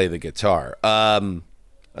can play the guitar.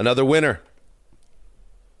 Another winner.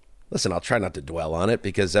 Listen, I'll try not to dwell on it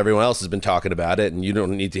because everyone else has been talking about it, and you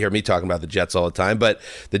don't need to hear me talking about the Jets all the time. But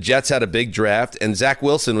the Jets had a big draft, and Zach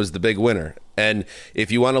Wilson was the big winner. And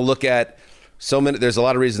if you want to look at there's a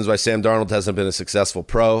lot of reasons why Sam Darnold hasn't been a successful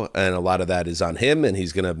pro, and a lot of that is on him, and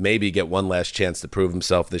he's going to maybe get one last chance to prove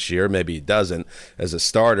himself this year. Maybe he doesn't as a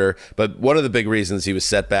starter. But one of the big reasons he was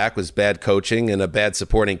set back was bad coaching and a bad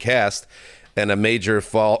supporting cast and a major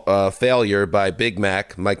failure by Big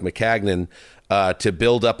Mac, Mike Maccagnan, to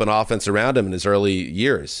build up an offense around him in his early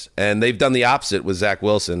years. And they've done the opposite with Zach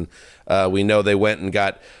Wilson. We know they went and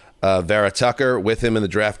got Vera Tucker with him in the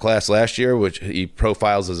draft class last year, which he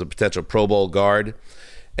profiles as a potential Pro Bowl guard.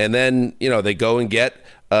 And then, they go and get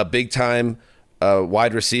a big-time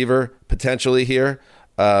wide receiver potentially here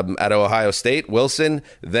at Ohio State, Wilson.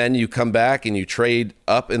 Then you come back and you trade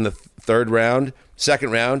up in the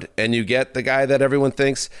second round, and you get the guy that everyone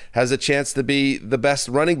thinks has a chance to be the best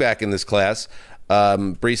running back in this class,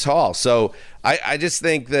 Breece Hall. So I just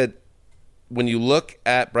think that when you look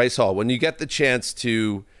at Breece Hall, when you get the chance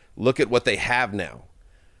to look at what they have now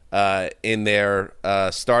in their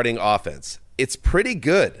starting offense, it's pretty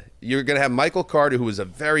good. You're going to have Michael Carter, who was a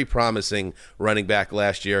very promising running back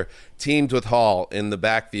last year, teamed with Hall in the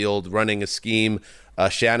backfield, running a scheme,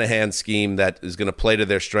 a Shanahan scheme that is going to play to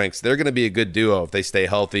their strengths. They're going to be a good duo if they stay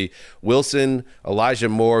healthy. Wilson, Elijah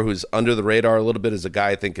Moore, who's under the radar a little bit, is a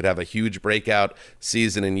guy I think could have a huge breakout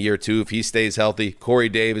season in year 2 if he stays healthy. Corey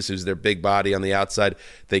Davis, who's their big body on the outside.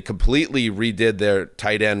 They completely redid their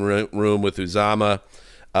tight end room with Uzama,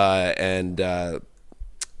 and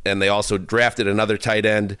they also drafted another tight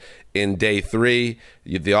end in day 3.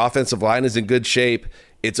 The offensive line is in good shape.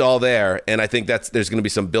 It's all there, and I think there's going to be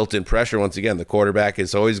some built-in pressure. Once again, the quarterback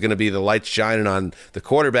is always going to be the lights shining on the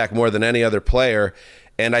quarterback more than any other player.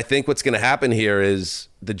 And I think what's going to happen here is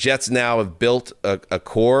the Jets now have built a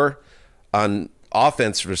core on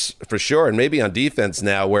offense for sure, and maybe on defense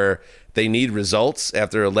now where they need results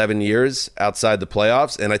after 11 years outside the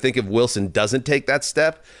playoffs. And I think if Wilson doesn't take that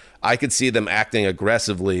step, I could see them acting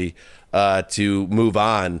aggressively to move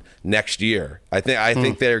on next year. I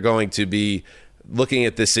think they're going to be looking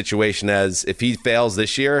at this situation as if he fails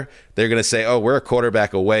this year, they're going to say, oh, we're a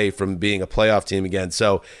quarterback away from being a playoff team again.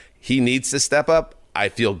 So he needs to step up. I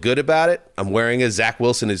feel good about it. I'm wearing a Zach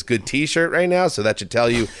Wilson is good t-shirt right now, so that should tell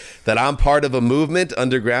you that I'm part of a movement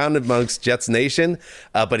underground amongst Jets Nation,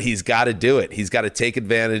 but he's got to do it. He's got to take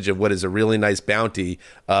advantage of what is a really nice bounty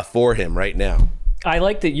for him right now. I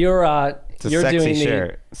like that you're doing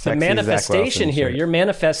the manifestation here. Shirt. You're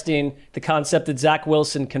manifesting the concept that Zach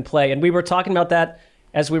Wilson can play. And we were talking about that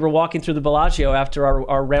as we were walking through the Bellagio after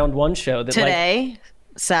our round 1 show. That Today,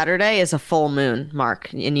 Saturday, is a full moon,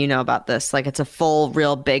 Mark. And you know about this. Like, it's a full,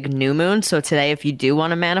 real big new moon. So today, if you do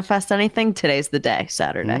want to manifest anything, today's the day,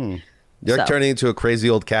 Saturday. You're turning into a crazy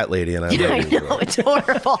old cat lady, and I know, it's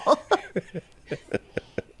horrible.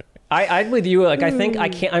 I'm with you. Like, I think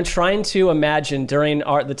I'm trying to imagine during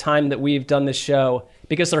the time that we've done this show,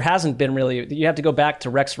 because there hasn't been really, you have to go back to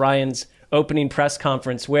Rex Ryan's opening press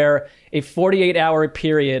conference where a 48-hour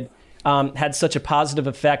period had such a positive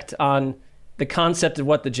effect on the concept of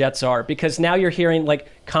what the Jets are, because now you're hearing like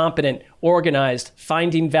competent, organized,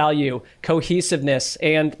 finding value, cohesiveness,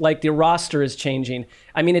 and like the roster is changing.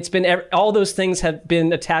 I mean, it's been all those things have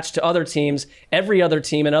been attached to other teams, every other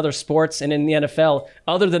team in other sports and in the NFL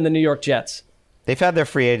other than the New York Jets. They've had their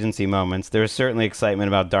free agency moments. There's certainly excitement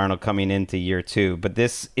about Darnold coming into year 2, but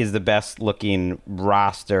this is the best looking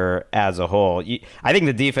roster as a whole. I think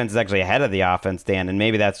the defense is actually ahead of the offense, Dan, and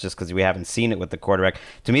maybe that's just because we haven't seen it with the quarterback.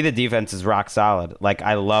 To me, the defense is rock solid. Like,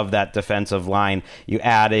 I love that defensive line. You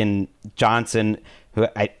add in Johnson, who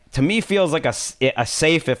to me feels like a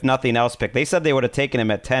safe, if nothing else, pick. They said they would have taken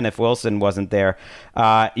him at 10 if Wilson wasn't there.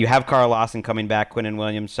 You have Carl Lawson coming back, Quinnen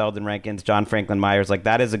Williams, Sheldon Rankins, John Franklin Myers. Like,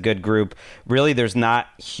 that is a good group. Really, there's not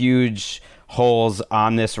huge holes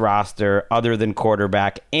on this roster other than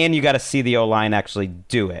quarterback, and you got to see the O-line actually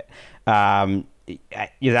do it.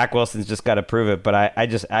 Zach Wilson's just got to prove it, but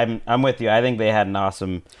I'm with you. I think they had an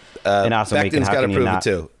awesome week. Becton's got to prove it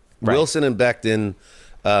too. Right. Wilson and Becton.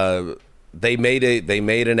 They made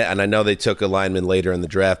an, and I know they took a lineman later in the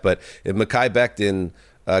draft, but if Mekhi Becton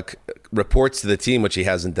reports to the team, which he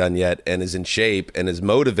hasn't done yet, and is in shape and is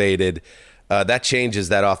motivated, that changes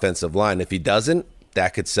that offensive line. If he doesn't,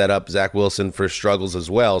 that could set up Zach Wilson for struggles as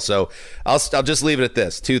well. So I'll just leave it at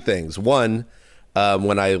this. 2 things. One,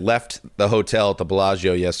 when I left the hotel at the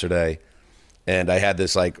Bellagio yesterday, and I had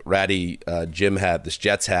this like ratty gym hat, this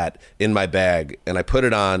Jets hat in my bag, and I put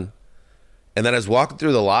it on. And then I was walking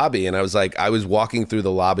through the lobby, and I was walking through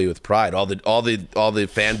the lobby with pride. All the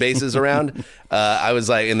fan bases around, I was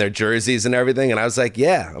like in their jerseys and everything, and I was like,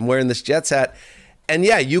 yeah, I'm wearing this Jets hat. And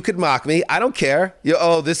yeah, you could mock me. I don't care.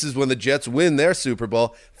 This is when the Jets win their Super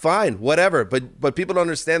Bowl. Fine, whatever. But people don't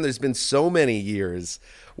understand. There's been so many years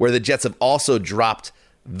where the Jets have also dropped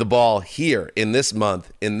the ball here in this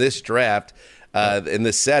month, in this draft. In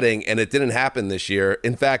this setting, and it didn't happen this year.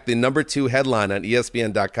 In fact, the number 2 headline on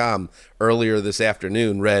ESPN.com earlier this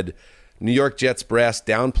afternoon read, New York Jets brass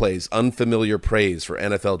downplays unfamiliar praise for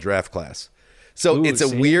NFL draft class. So it's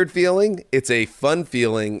a weird feeling, it's a fun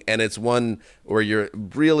feeling, and it's one where you're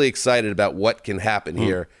really excited about what can happen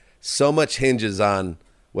here. So much hinges on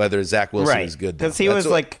whether Zach Wilson right. is good. Because he was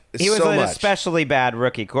an especially bad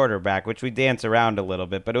rookie quarterback, which we dance around a little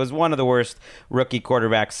bit, but it was one of the worst rookie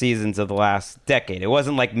quarterback seasons of the last decade. It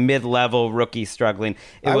wasn't like mid-level rookie struggling.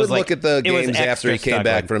 I would look at the games after he came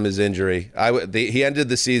back from his injury. He ended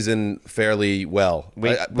the season fairly well,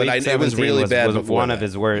 but it was really bad. Was one of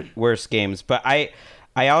his worst games. But I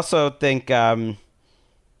also think.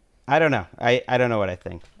 I don't know. I don't know what I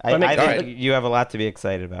think. I think you have a lot to be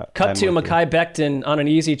excited about. Cut to Mekhi Becton on an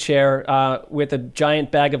easy chair with a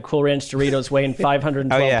giant bag of Cool Ranch Doritos weighing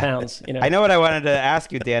 512 pounds. I know what I wanted to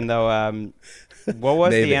ask you, Dan, though. What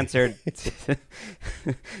was the answer?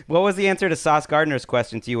 What was the answer to Sauce Gardner's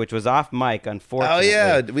question to you, which was off mic, unfortunately? Oh,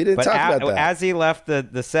 yeah. We didn't talk about that. As he left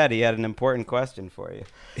the set, he had an important question for you.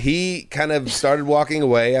 He kind of started walking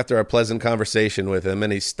away after a pleasant conversation with him,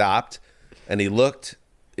 and he stopped, and he looked.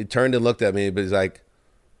 He turned and looked at me, but he's like,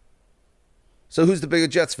 so who's the bigger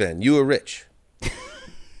Jets fan, you or Rich?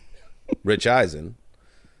 Rich Eisen.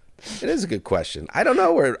 It is a good question. I don't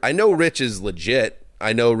know I know Rich is legit.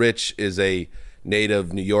 I know Rich is a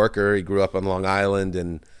native New Yorker. He grew up on Long Island,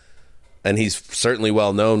 and he's certainly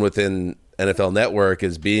well known within NFL Network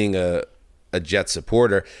as being a Jets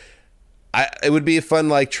supporter. It would be a fun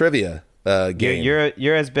trivia game.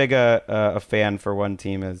 You're as big a fan for one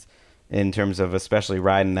team as in terms of especially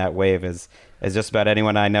riding that wave as just about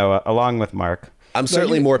anyone I know, along with Mark. I'm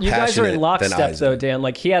certainly more passionate than Eisen. You guys are in lockstep, though, Dan.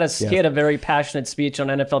 He had a very passionate speech on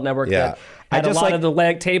NFL Network that had a lot of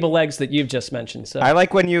the table legs that you've just mentioned. So I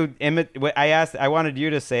like when you I wanted you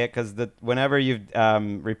to say it because whenever you've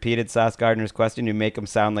repeated Sauce Gardner's question, you make him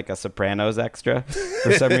sound like a Sopranos extra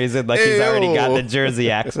for some reason. He's already got the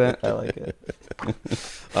Jersey accent. I like it.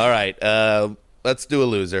 All right. Let's do a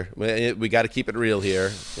loser. We got to keep it real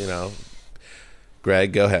here.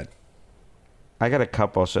 Greg, go ahead. I got a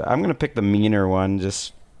couple. I'm going to pick the meaner one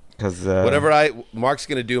just because. Mark's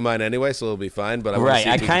going to do mine anyway, so it'll be fine. But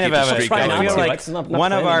I kind of have a streak. I feel like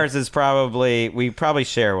one of ours is we probably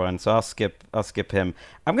share one, so I'll skip him.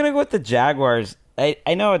 I'm going to go with the Jaguars.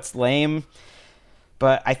 I know it's lame,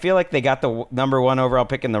 but I feel like they got the number 1 overall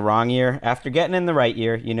pick in the wrong year. After getting in the right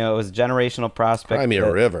year, it was a generational prospect.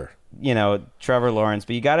 Crimea River. Trevor Lawrence,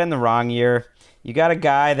 but you got in the wrong year. You got a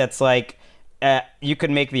guy that's you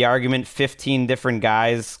could make the argument 15 different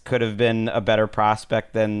guys could have been a better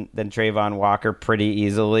prospect than Trayvon Walker pretty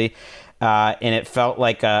easily. And it felt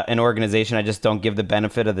like an organization I just don't give the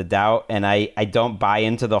benefit of the doubt. And I don't buy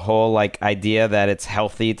into the whole idea that it's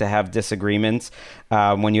healthy to have disagreements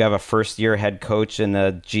when you have a first-year head coach and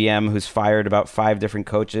a GM who's fired about 5 different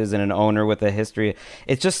coaches and an owner with a history.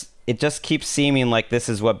 It just keeps seeming like this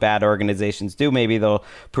is what bad organizations do. Maybe they'll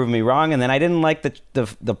prove me wrong. And then I didn't like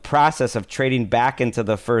the process of trading back into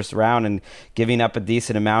the first round and giving up a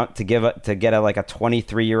decent amount to get a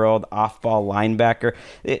 23-year-old off-ball linebacker.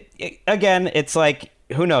 Again, it's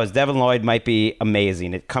who knows? Devin Lloyd might be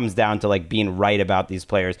amazing. It comes down to being right about these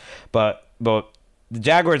players. But the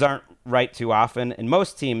Jaguars aren't right too often. And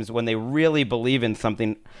most teams, when they really believe in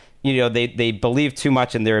something, they believe too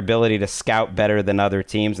much in their ability to scout better than other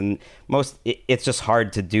teams, and it's just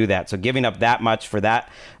hard to do that. So giving up that much for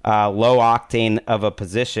that low octane of a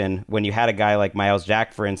position when you had a guy like Myles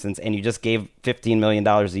Jack, for instance, and you just gave $15 million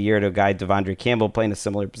a year to a guy Devondre Campbell playing a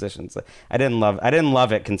similar position. So I didn't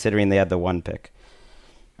love it considering they had the 1 pick.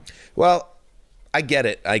 Well, I get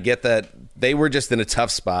it. I get that they were just in a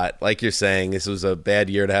tough spot. Like you're saying, this was a bad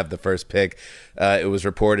year to have the first pick. It was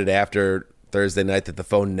reported after Thursday night that the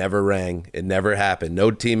phone never rang. It never happened.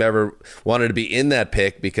 No team ever wanted to be in that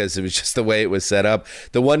pick because it was just the way it was set up.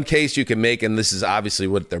 The one case you can make, and this is obviously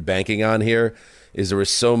what they're banking on here, is there was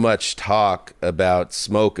so much talk about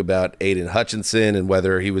smoke about Aiden Hutchinson and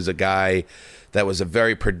whether he was a guy that was a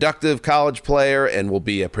very productive college player and will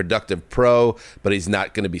be a productive pro, but he's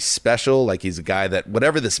not going to be special. He's a guy that,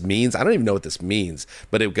 whatever this means, I don't even know what this means,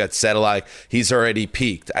 but it got said he's already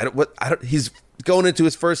peaked. He's going into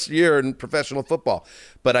his first year in professional football,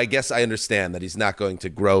 but I guess I understand that he's not going to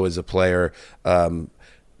grow as a player.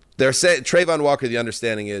 They're saying Trayvon Walker, the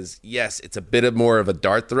understanding is, yes, it's a bit more of a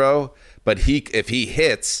dart throw, but if he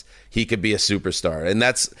hits, he could be a superstar. And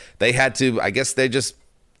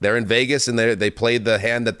they're in Vegas and they played the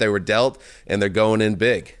hand that they were dealt, and they're going in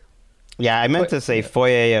big. Yeah, I meant to say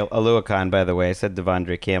Foye Oluokun, by the way. I said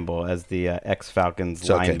Devondre Campbell as the ex-Falcons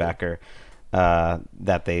linebacker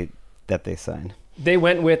that they signed. They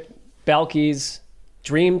went with Balky's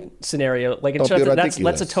dream scenario.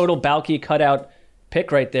 That's a total Balky cutout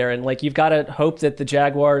pick right there. And you've got to hope that the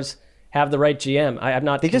Jaguars have the right GM. I'm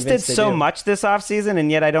not. They just did convinced so do. much this offseason,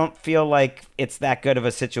 and yet I don't feel like it's that good of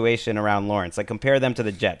a situation around Lawrence. Like, compare them to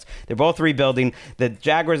the Jets. They're both rebuilding. The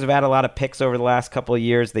Jaguars have had a lot of picks over the last couple of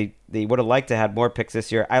years. They would have liked to have more picks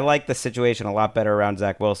this year. I like the situation a lot better around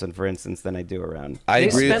Zach Wilson, for instance, than I do around. They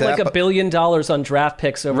spent like $1 billion on draft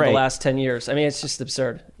picks over the Right. last 10 years. I mean, it's just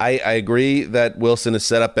absurd. I agree that Wilson is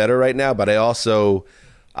set up better right now, but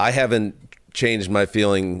I haven't changed my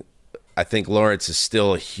feeling. I think Lawrence is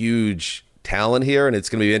still a huge talent here, and it's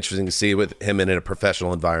going to be interesting to see with him in a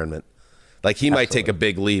professional environment. Like, he might take a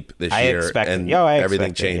big leap this year, and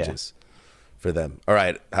everything changes for them. All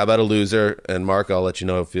right, how about a loser? And Mark, I'll let you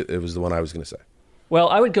know if it was the one I was going to say. Well,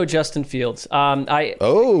 I would go Justin Fields. It's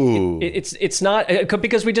not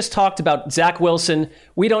because we just talked about Zach Wilson.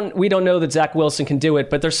 We don't know that Zach Wilson can do it,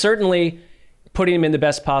 but they're certainly putting him in the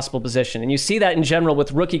best possible position. And you see that in general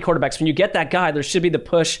with rookie quarterbacks. When you get that guy, there should be the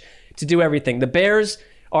push to do everything. The Bears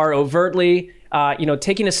are overtly,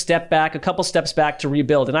 taking a couple steps back to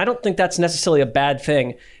rebuild. And I don't think that's necessarily a bad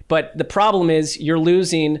thing. But the problem is you're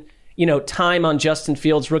losing, time on Justin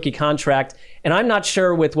Fields' rookie contract. And I'm not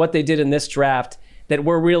sure with what they did in this draft that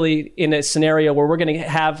we're really in a scenario where we're going to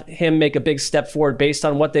have him make a big step forward based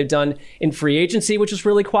on what they've done in free agency, which was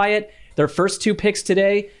really quiet. Their first 2 picks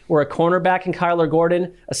today were a cornerback in Kyler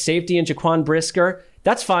Gordon, a safety in Jaquan Brisker.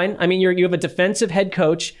 That's fine. I mean, you have a defensive head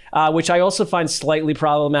coach, which I also find slightly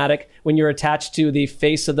problematic when you're attached to the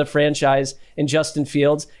face of the franchise in Justin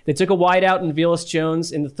Fields. They took a wideout in Velus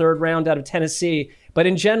Jones in the 3rd round out of Tennessee. But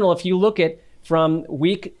in general, if you look at from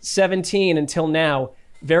week 17 until now,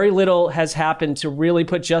 very little has happened to really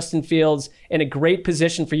put Justin Fields in a great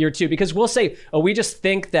position for year 2, because we'll say, we just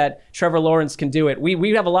think that Trevor Lawrence can do it.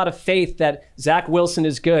 We have a lot of faith that Zach Wilson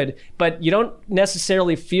is good, but you don't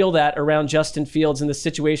necessarily feel that around Justin Fields in the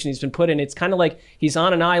situation he's been put in. It's kind of like he's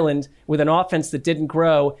on an island with an offense that didn't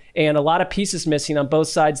grow and a lot of pieces missing on both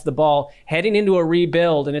sides of the ball, heading into a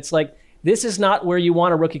rebuild. And it's like, this is not where you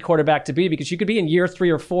want a rookie quarterback to be, because you could be in year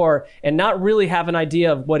 3 or 4 and not really have an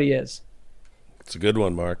idea of what he is. It's a good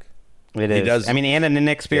one, Mark. It is. And an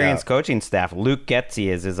inexperienced coaching staff. Luke Getsy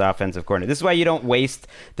is his offensive coordinator. This is why you don't waste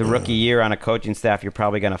the rookie year on a coaching staff you're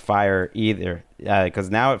probably going to fire either. Because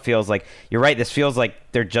now it feels like, you're right, this feels like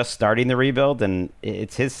they're just starting the rebuild, and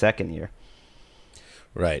it's his 2nd year.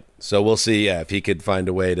 Right. So we'll see if he could find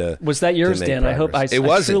a way to. Was that yours, Dan? Progress. I hope It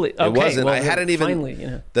wasn't. Truly, okay, it wasn't. well, I hadn't even.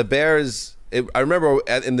 Finally, The Bears. I remember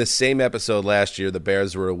in the same episode last year, the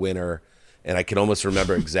Bears were a winner. And I can almost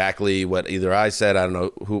remember exactly what either I said, I don't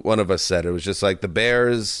know who one of us said. It was just like the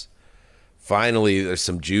Bears, finally, there's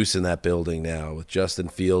some juice in that building now with Justin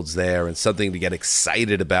Fields there and something to get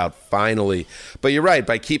excited about finally. But you're right,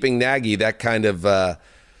 by keeping Nagy, that kind of,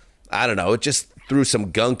 it just threw some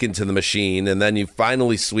gunk into the machine. And then you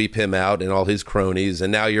finally sweep him out and all his cronies.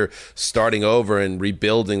 And now you're starting over and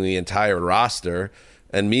rebuilding the entire roster.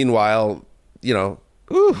 And meanwhile,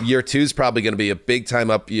 year 2 is probably going to be a big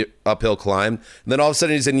time uphill climb. And then all of a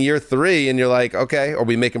sudden he's in year 3 and you're like, okay, are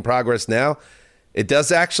we making progress now? It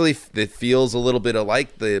does actually, it feels a little bit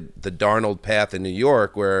like the Darnold path in New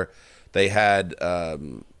York, where they had,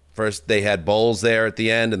 first they had Bowles there at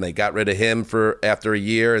the end and they got rid of him after a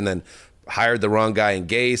year and then hired the wrong guy in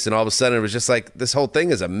Gase. And all of a sudden it was just like, this whole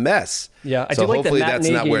thing is a mess. Yeah, I so do like hopefully that that's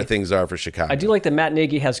not where things are for Chicago. I do like that Matt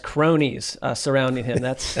Nagy has cronies surrounding him.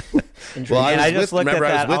 That's well, I was with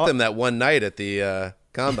them that one night at the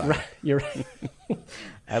combine. Right, you're right.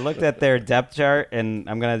 I looked at their depth chart, and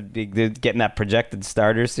I'm gonna be getting that projected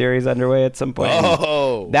starter series underway at some point.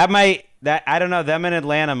 Oh, I don't know. Them in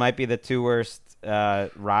Atlanta might be the 2 worst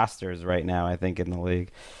rosters right now, I think, in the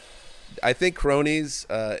league. I think cronies,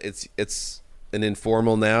 it's an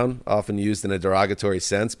informal noun, often used in a derogatory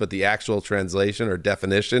sense, but the actual translation or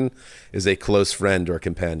definition is a close friend or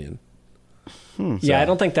companion. Yeah, I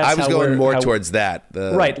don't think that's I was going more towards that.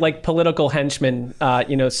 Right, like political henchmen,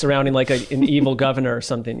 surrounding like an evil governor or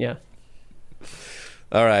something, yeah.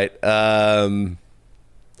 All right.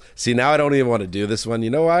 See, now I don't even want to do this one. You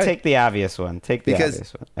know why? Take the obvious one.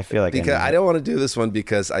 I feel like I don't want to do this one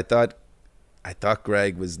because I thought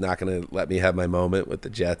Greg was not going to let me have my moment with the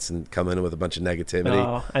Jets and come in with a bunch of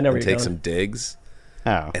negativity and take some digs.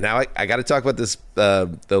 Oh. And now I got to talk about this,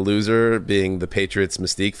 the loser being the Patriots'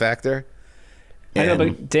 mystique factor. I know,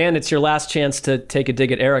 but Dan, it's your last chance to take a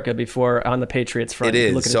dig at Erica before on the Patriots front.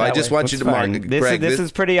 It is. So I just want you to mark. Greg, this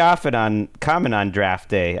is pretty often common on draft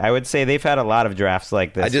day. I would say they've had a lot of drafts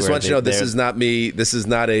like this. I just want you to know this is not me. This is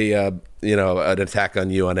not a an attack on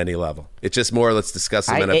you on any level. It's just more let's discuss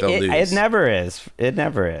some NFL news. It never is. It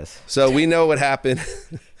never is. So we know what happened.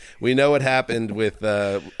 We know what happened with.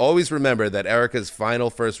 Always remember that Erica's final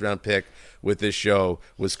first-round pick with this show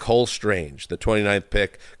was Cole Strange, the 29th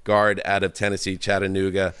pick, guard out of Tennessee,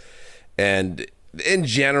 Chattanooga. And in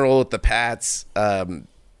general, with the Pats,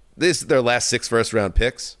 this is their last 6 first-round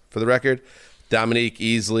picks, for the record. Dominique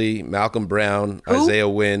Easley, Malcolm Brown, Isaiah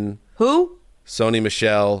Wynn. Who? Sony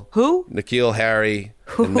Michel. Who? N'Keal Harry.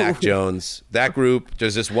 And Mac Jones. That group,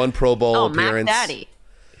 there's just one Pro Bowl appearance. Mac Daddy.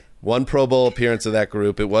 One Pro Bowl appearance of that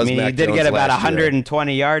group. It was Mac Jones. He did get about last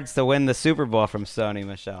 120 yards to win the Super Bowl from Sony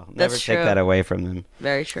Michel. Never take that away from them.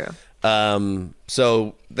 Very true.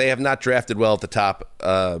 So they have not drafted well at the top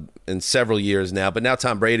in several years now, but now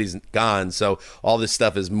Tom Brady's gone, so all this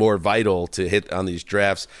stuff is more vital to hit on these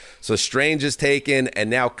drafts. So Strange is taken,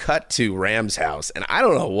 and now cut to Rams house. And I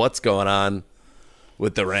don't know what's going on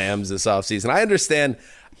with the Rams this offseason. I understand.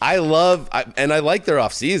 I like their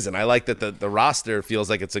offseason. I like that the roster feels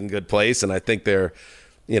like it's in good place, and I think they're,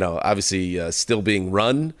 obviously still being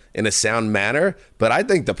run in a sound manner. But I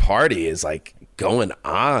think the party is like going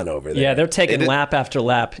on over there. Yeah, they're taking lap after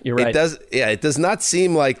lap. You're right. It does not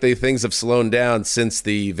seem like things have slowed down since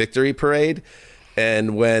the victory parade.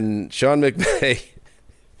 And when Sean McVay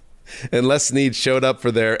and Les Snead showed up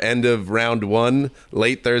for their end of round 1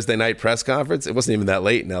 late Thursday night press conference, it wasn't even that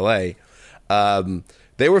late in LA.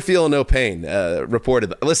 They were feeling no pain,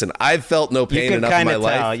 reported. Listen, I've felt no pain enough in my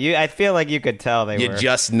life. I feel like you could tell they were. You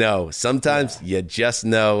just know. Sometimes you just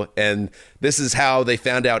know. And this is how they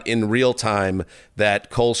found out in real time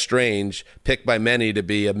that Cole Strange, picked by many to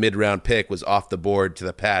be a mid-round pick, was off the board to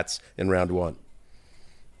the Pats in round 1.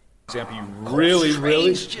 You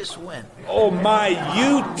really just went. Oh my,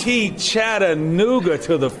 UT Chattanooga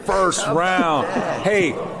to the first round.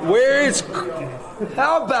 Hey, where is...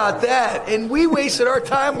 How about that? And we wasted our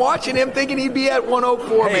time watching him thinking he'd be at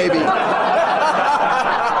 104 maybe.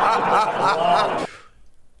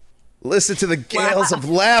 Listen to the gales of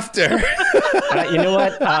laughter. You know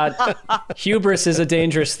what? Hubris is a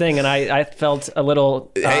dangerous thing, and I felt a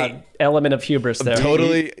little element of hubris there.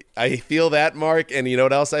 Totally. I feel that, Mark. And you know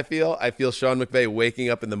what else I feel? I feel Sean McVay waking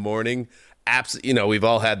up in the morning. We've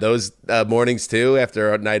all had those mornings, too,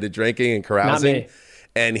 after a night of drinking and carousing. Not me.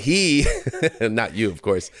 And he, not you, of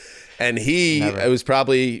course, and he was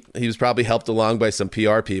probably helped along by some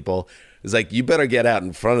PR people. It's like, you better get out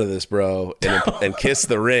in front of this, bro, and kiss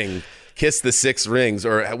the ring, kiss the 6 rings,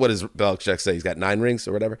 or what does Belichick say? He's got 9 rings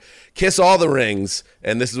or whatever. Kiss all the rings,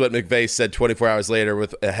 and this is what McVay said 24 hours later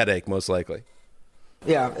with a headache, most likely.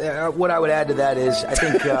 Yeah, what I would add to that is I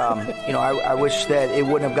think, I wish that it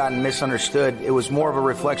wouldn't have gotten misunderstood. It was more of a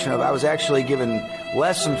reflection of I was actually given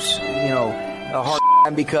less some, a hard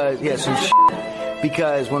time because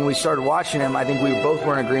when we started watching him, I think we both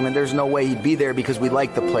were in agreement. There's no way he'd be there because we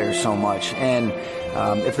like the player so much. And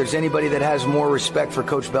if there's anybody that has more respect for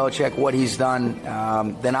Coach Belichick, what he's done,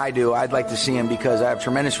 than I do, I'd like to see him because I have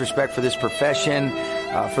tremendous respect for this profession,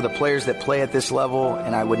 for the players that play at this level,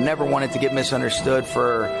 and I would never want it to get misunderstood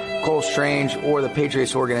for Cole Strange or the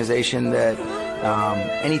Patriots organization that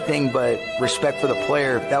anything but respect for the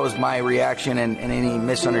player. That was my reaction, and any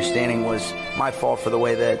misunderstanding was my fault for the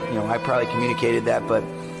way that I probably communicated that, but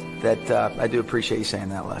that I do appreciate you saying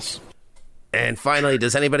that, Les. And finally,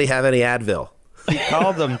 does anybody have any Advil? He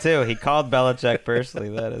called them too. He called Belichick personally.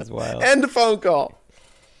 That is wild. End of phone call.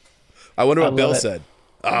 I wonder what Bill said.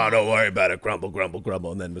 Oh, don't worry about it. Grumble, grumble,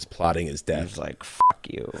 grumble. And then was plotting his death. He's like, fuck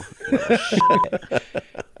you.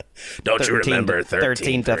 Don't you remember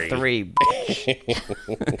 13 to 3?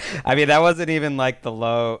 I mean, that wasn't even like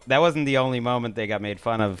that wasn't the only moment they got made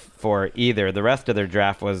fun of for either. The rest of their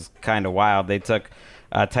draft was kind of wild. They took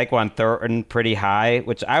Tyquan Thornton pretty high,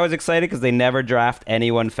 which I was excited because they never draft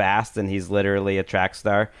anyone fast, and he's literally a track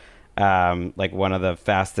star, like one of the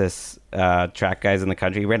fastest track guys in the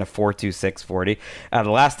country. He ran a 4.26 40. The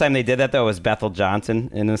last time they did that, though, was Bethel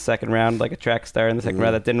Johnson in the second round, like a track star in the second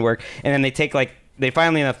round. That didn't work. And then they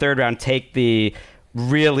finally in the third round take the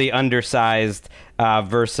really undersized,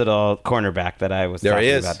 versatile cornerback that I was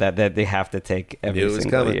talking about, that they have to take every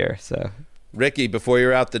single year. So. Ricky, before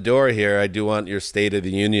you're out the door here, I do want your State of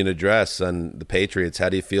the Union address on the Patriots. How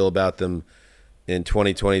do you feel about them in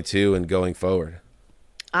 2022 and going forward?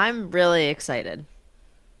 I'm really excited.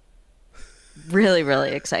 Really,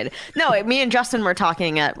 really excited. No, me and Justin were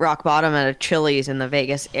talking at Rock Bottom at a Chili's in the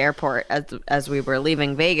Vegas airport as we were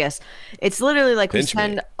leaving Vegas. It's literally like we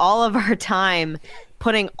spend all of our time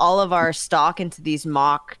putting all of our stock into these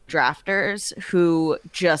mock drafters who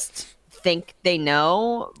just think they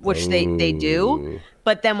know, which they do.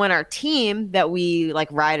 But then when our team that we like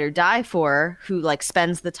ride or die for, who like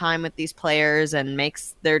spends the time with these players and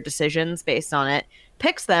makes their decisions based on it,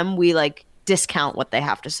 picks them, we like discount what they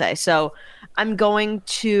have to say. So I'm going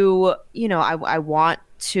to, I want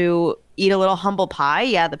to eat a little humble pie.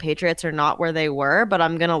 Yeah, the Patriots are not where they were, but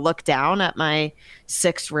I'm going to look down at my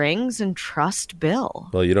 6 rings and trust Bill.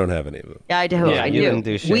 Well, you don't have any of them. Yeah, I do. Yeah, I you do. didn't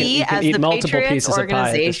do shit. We, as the Patriots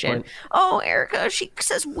organization. Point. Oh, Erica, she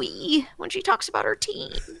says we when she talks about her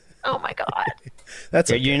team. Oh my God.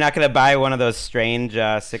 You're not going to buy one of those strange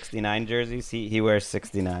 69 jerseys. He wears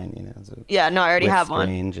 69. So yeah, no, I already have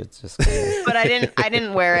strange. one. It's just. But I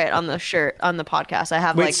didn't wear it on the shirt on the podcast. I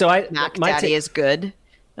have Mac my Daddy is good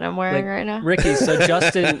that I'm wearing right now. Ricky, so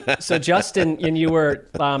Justin, and you were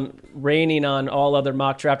raining on all other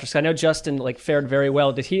mock drafters. I know Justin fared very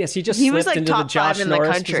well. Has he just he was slipped into top the Josh 5 in Norris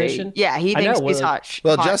the country? position? Yeah, he thinks he's hot.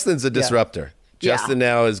 Well, Justin's a disruptor. Yeah. Justin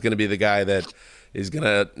now is going to be the guy that is going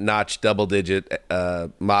to notch double-digit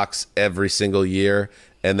mocks every single year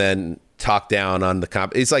and then talk down on the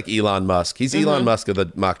comp. He's like Elon Musk. He's Elon Musk of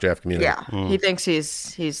the mock draft community. Yeah, he thinks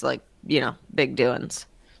he's like, big doings.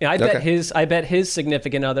 Yeah, I bet his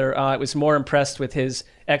significant other was more impressed with his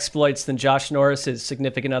exploits than Josh Norris's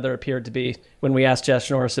significant other appeared to be when we asked Josh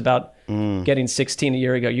Norris about getting 16 a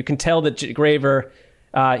year ago. You can tell that Graver,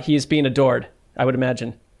 he is being adored, I would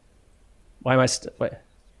imagine. Why am I wait?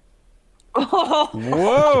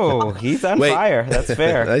 Whoa, he's on fire. That's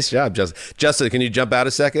fair. Nice job, Justin. Justin, can you jump out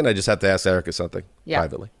a second? I just have to ask Erica something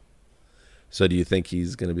privately. So do you think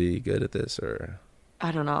he's going to be good at this, or?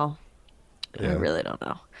 I don't know. Yeah. I really don't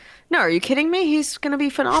know. No, are you kidding me? He's going to be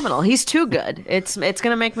phenomenal. He's too good. It's going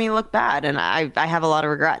to make me look bad, and I have a lot of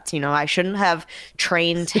regrets. I shouldn't have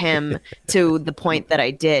trained him to the point that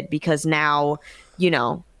I did, because now,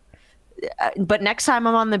 but next time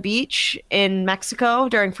I'm on the beach in Mexico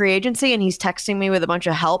during free agency and he's texting me with a bunch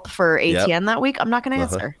of help for ATN that week, I'm not going to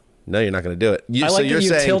answer. No, you're not going to do it. I like that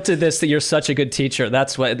you tilted this, that you're such a good teacher.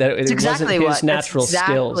 That's what it wasn't his natural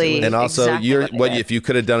skills. And also, if you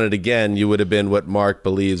could have done it again, you would have been what Mark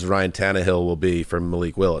believes Ryan Tannehill will be from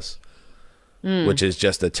Malik Willis, which is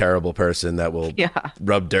just a terrible person that will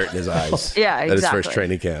rub dirt in his eyes. At his first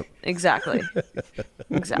training camp. Exactly.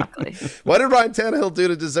 What did Ryan Tannehill do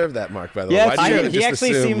to deserve that, Mark? By the way, why do you just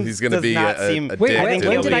assume he's going to be a dick? When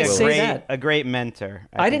did I say that? A great mentor.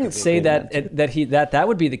 I didn't say that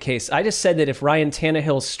would be the case. I just said that if Ryan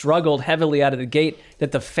Tannehill struggled heavily out of the gate,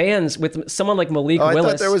 that the fans with someone like Malik Willis. I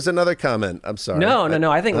thought there was another comment. I'm sorry.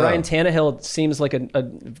 No. I think Ryan Tannehill seems like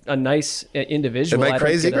a nice individual. Am I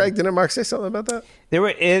crazy, Greg? Didn't Mark say something about that?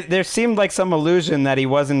 There seemed like some illusion that he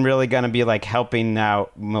wasn't really going to be helping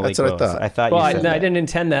out Malik Willis. That's what I thought. Well, I didn't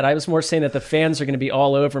intend that. I was more saying that the fans are going to be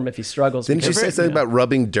all over him if he struggles. Didn't you say something about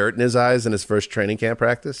rubbing dirt in his eyes in his first training camp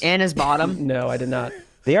practice? And his bottom? No, I did not.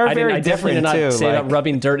 They are very different, I definitely did not say too. about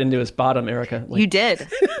rubbing dirt into his bottom, Erica. You did.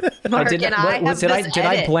 Mark, I did. Did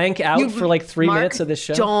I blank out for 3 minutes of this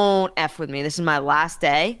show? Don't F with me. This is my last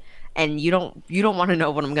day, and you don't want to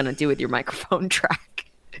know what I'm going to do with your microphone track.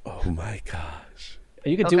 Oh my gosh.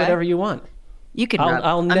 You can do whatever you want. You can.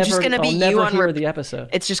 I'll never. I'm just gonna be I'll you never on hear the episode.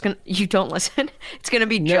 It's just gonna. You don't listen. It's gonna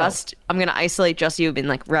be just. I'm gonna isolate just you being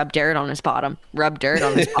rub dirt on his bottom. Rub dirt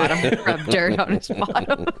on his bottom. Rub dirt on his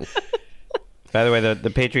bottom. By the way, the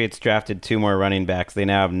Patriots drafted 2 more running backs. They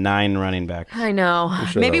now have 9 running backs. I know.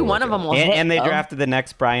 Sure maybe one of them will. And they drafted the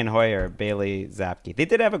next Brian Hoyer, Bailey Zapke. They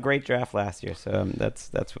did have a great draft last year, so that's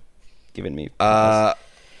giving me. All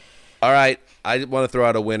right, I want to throw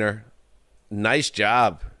out a winner. Nice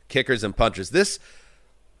job, kickers and punters.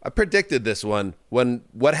 I predicted this one.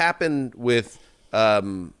 What happened with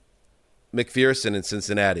McPherson in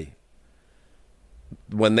Cincinnati?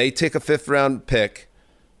 When they take a 5th-round pick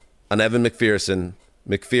on Evan McPherson,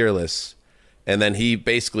 McFearless, and then he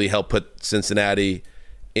basically helped put Cincinnati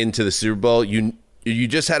into the Super Bowl, you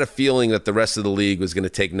just had a feeling that the rest of the league was going to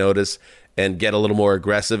take notice and get a little more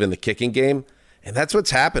aggressive in the kicking game. And that's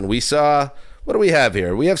what's happened. We saw, what do we have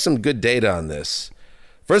here? We have some good data on this.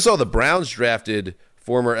 First of all, the Browns drafted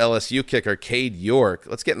former LSU kicker Cade York.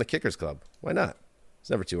 Let's get in the Kickers Club. Why not? It's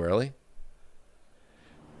never too early.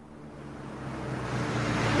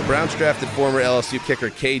 The Browns drafted former LSU kicker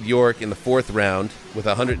Cade York in the 4th round with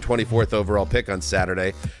a 124th overall pick on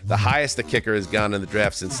Saturday. The highest the kicker has gone in the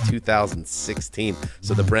draft since 2016.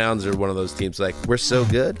 So the Browns are one of those teams we're so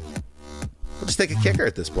good, we'll just take a kicker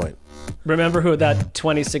at this point. Remember who that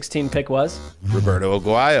 2016 pick was? Roberto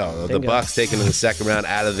Aguayo. Bingo. The Bucs taken in the 2nd round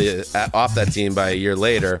off that team by a year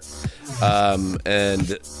later.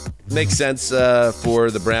 And makes sense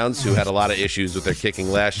for the Browns, who had a lot of issues with their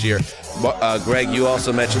kicking last year. Greg, you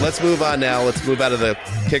also mentioned, let's move on now. Let's move out of the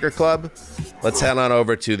Kicker Club. Let's head on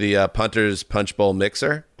over to the Punters Punch Bowl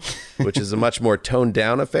Mixer, which is a much more toned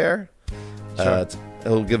down affair. Sure. It's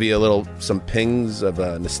It'll give you some pings of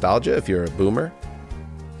nostalgia if you're a boomer.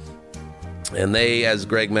 And they, as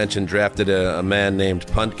Greg mentioned, drafted a man named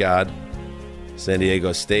Punt God, San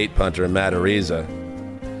Diego State punter Matt Ariza.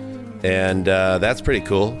 And that's pretty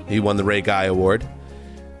cool. He won the Ray Guy Award.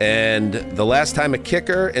 And the last time a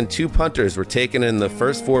kicker and 2 punters were taken in the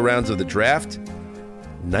first 4 rounds of the draft,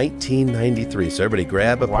 1993. So everybody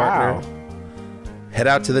grab a partner, head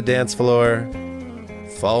out to the dance floor,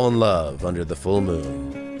 fall in love under the full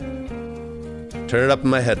moon. Turn it up in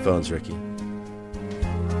my headphones, Ricky.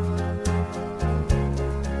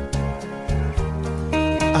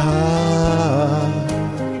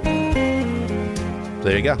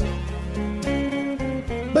 There you go.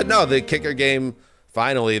 But no, the kicker game,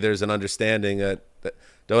 finally, there's an understanding that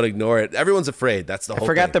don't ignore it. Everyone's afraid. That's the whole thing. I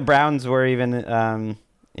forgot the Browns were even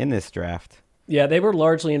in this draft. Yeah, they were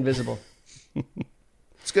largely invisible.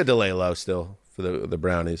 It's good to lay low still for the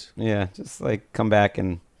Brownies. Yeah, just like come back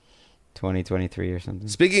in 2023 or something.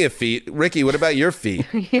 Speaking of feet, Ricky, what about your feet?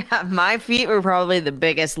 Yeah, my feet were probably the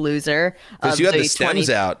biggest loser. Because you had the stems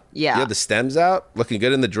out. Yeah. You had the stems out, looking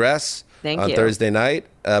good in the dress on Thursday night,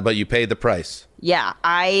 but you paid the price. Yeah,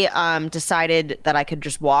 I decided that I could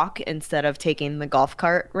just walk instead of taking the golf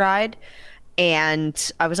cart ride.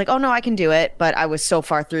 And I was like, oh, no, I can do it. But I was so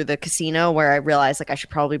far through the casino where I realized like I should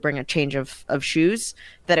probably bring a change of shoes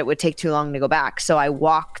that it would take too long to go back. So I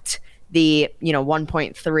walked the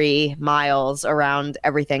 1.3 miles around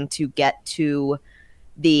everything to get to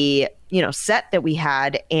the set that we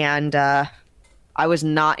had. And I was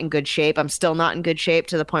not in good shape. I'm still not in good shape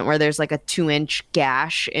to the point where there's like a 2-inch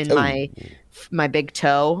gash in my big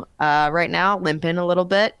toe right now, limping a little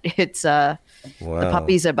bit. It's the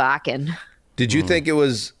puppies are barking. Did you think it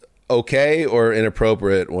was okay or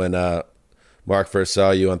inappropriate when Mark first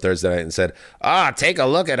saw you on Thursday night and said, take a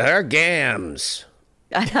look at her gams?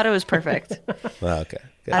 I thought it was perfect. Okay.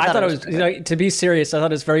 Good. I thought it was to be serious. I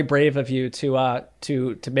thought it was very brave of you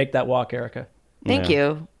to make that walk, Erica. Thank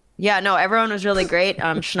you. Yeah, no, everyone was really great.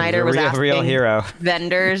 Schneider was asking real hero.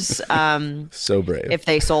 vendors so brave if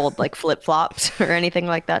they sold like flip flops or anything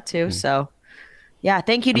like that too. So yeah,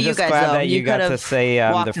 thank you to I'm you just guys glad though. that you got could to have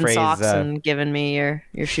say walked the in phrase socks and given me your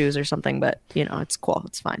shoes or something, but it's cool.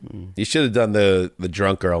 It's fine. You should have done the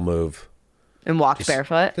drunk girl move. And walked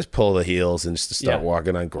barefoot? Just pull the heels and just start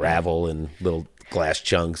walking on gravel and little glass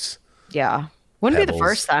chunks. Yeah. Wouldn't be the Pebbles.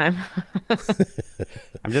 first time.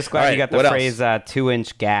 I'm just glad you got the phrase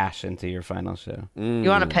 2-inch gash into your final show. You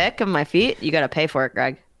want a pic of my feet? You got to pay for it,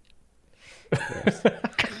 Greg.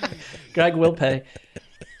 Greg will pay.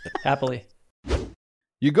 Happily.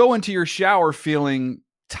 You go into your shower feeling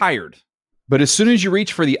tired, but as soon as you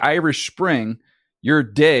reach for the Irish Spring, your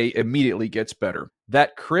day immediately gets better.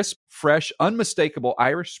 That crisp, fresh, unmistakable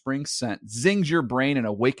Irish Spring scent zings your brain and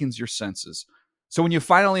awakens your senses. So when you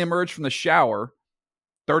finally emerge from the shower,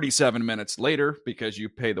 37 minutes later, because you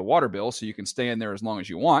pay the water bill so you can stay in there as long as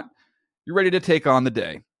you want, you're ready to take on the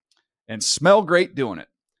day. And smell great doing it.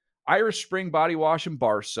 Irish Spring Body Wash and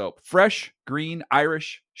Bar Soap. Fresh, green,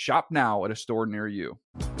 Irish. Shop now at a store near you.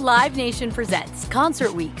 Live Nation presents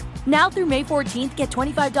Concert Week. Now through May 14th, get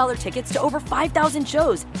 $25 tickets to over 5,000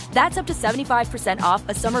 shows. That's up to 75% off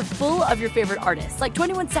a summer full of your favorite artists like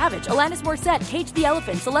 21 Savage, Alanis Morissette, Cage the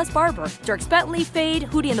Elephant, Celeste Barber, Dierks Bentley, Fade,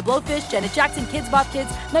 Hootie and the Blowfish, Janet Jackson, Kidz Bop Kids,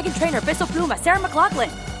 Meghan Trainor, Bissell Pluma, Sarah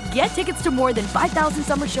McLachlan. Get tickets to more than 5,000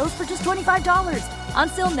 summer shows for just $25.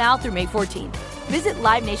 Until now through May 14th. Visit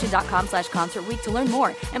LiveNation.com/Concert Week to learn more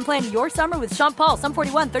and plan your summer with Sean Paul, Sum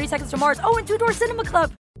 41, 30 Seconds to Mars, and Two Door Cinema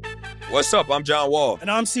Club. What's up? I'm John Wall.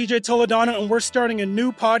 And I'm CJ Toledano, and we're starting a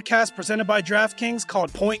new podcast presented by DraftKings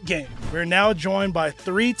called Point Game. We're now joined by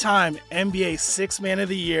 3-time NBA Sixth Man of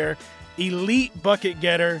the Year, elite bucket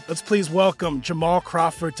getter. Let's please welcome Jamal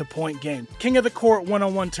Crawford to Point Game. King of the Court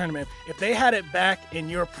one-on-one tournament. If they had it back in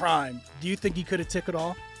your prime, do you think you could have took it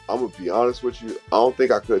all? I'm going to be honest with you. I don't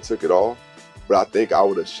think I could have took it all, but I think I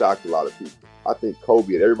would have shocked a lot of people. I think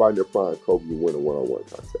Kobe and everybody in their prime, Kobe would win a one-on-one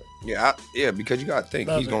contest. Yeah, because you got to think,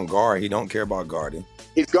 he's going to guard. He don't care about guarding.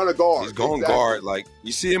 He's going to guard. He's going to guard. Like,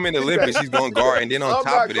 you see him in the Olympics, he's going to guard. And then on top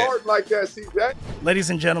of that. I'm not guarding like that, CJ.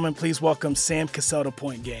 Ladies and gentlemen, please welcome Sam Cassell to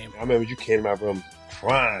Point Game. I remember you came in my room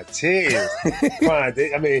crying, tears,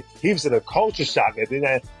 crying. I mean, he was in a culture shock. And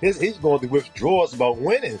then he's going through withdrawals about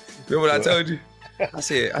winning. Remember what I told you? I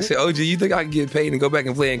said, OG, you think I can get paid and go back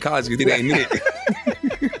and play in college because it ain't it?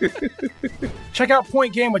 Check out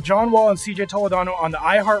Point Game with John Wall and CJ Toledano on the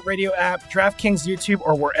iHeartRadio app, DraftKings YouTube,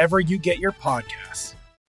 or wherever you get your podcasts.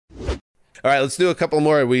 All right, let's do a couple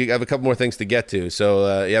more. We have a couple more things to get to.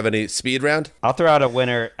 So you have any speed round? I'll throw out a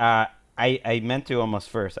winner. I meant to almost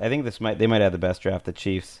first. I think they might have the best draft, the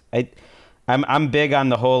Chiefs. I'm big on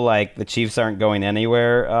the whole like the Chiefs aren't going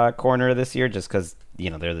anywhere corner this year, just because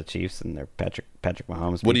they're the Chiefs and they're Patrick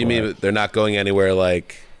Mahomes. What do you mean they're not going anywhere?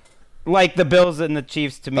 Like the Bills and the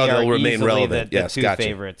Chiefs to me are remain easily relevant. the two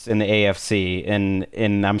favorites in the AFC,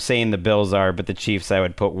 and I'm saying the Bills are, but the Chiefs I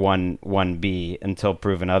would put 1B until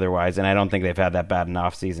proven otherwise. And I don't think they've had that bad an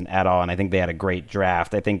offseason at all. And I think they had a great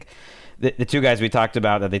draft. I think the two guys we talked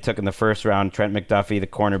about that they took in the first round, Trent McDuffie, the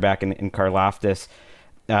cornerback, and Karlaftis,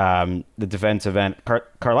 the defensive end.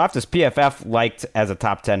 Karlaftis PFF liked as a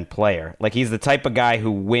top 10 player. Like he's the type of guy who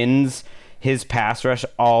wins his pass rush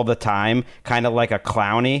all the time, kind of like a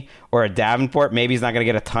Clowney or a Davenport. Maybe he's not going to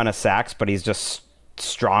get a ton of sacks, but he's just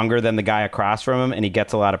stronger than the guy across from him, and he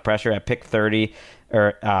gets a lot of pressure. At pick 30,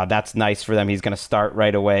 that's nice for them. He's going to start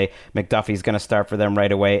right away. McDuffie's going to start for them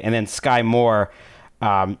right away. And then Sky Moore,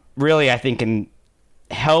 really, I think, can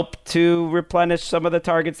help to replenish some of the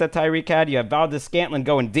targets that Tyreek had. You have Valdez-Scantling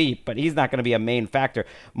going deep, but he's not going to be a main factor.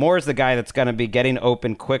 Moore is the guy that's going to be getting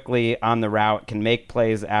open quickly on the route, can make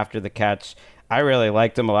plays after the catch. I really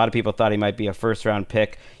liked him. A lot of people thought he might be a first-round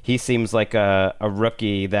pick. He seems like a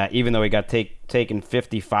rookie that, even though he got taken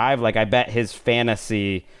 55, like I bet his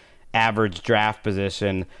fantasy average draft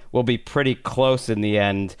position will be pretty close in the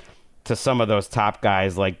end to some of those top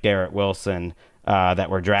guys like Garrett Wilson, that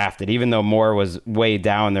were drafted. Even though Moore was way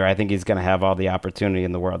down there, I think he's going to have all the opportunity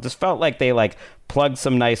in the world. Just felt like they plugged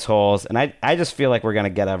some nice holes, and I just feel like we're going to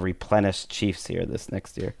get a replenished Chiefs here this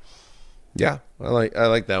next year. Yeah, I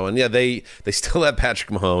like that one. Yeah, they still have Patrick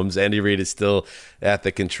Mahomes. Andy Reid is still at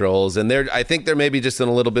the controls, and I think they're maybe just in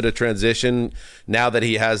a little bit of transition now that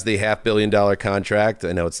he has the $500 million contract.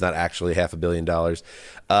 I know it's not actually $500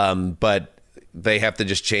 million, but they have to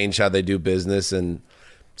just change how they do business. And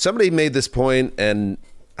somebody made this point, and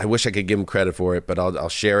I wish I could give him credit for it, but I'll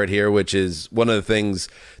share it here, which is one of the things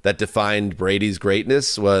that defined Brady's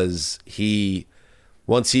greatness was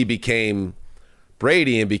once he became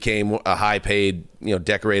Brady and became a high-paid,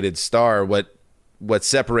 decorated star, what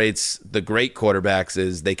separates the great quarterbacks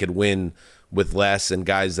is they could win with less, and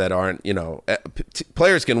guys that aren't,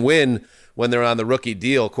 players can win when they're on the rookie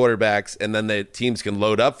deal, quarterbacks, and then the teams can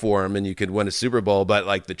load up for them and you could win a Super Bowl. But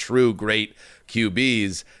like the true great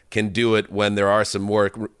QBs can do it when there are some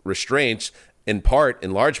more restraints, in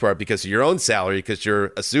large part because of your own salary, because you're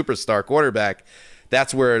a superstar quarterback.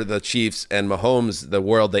 That's where the Chiefs and Mahomes, the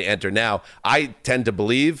world they enter now, I tend to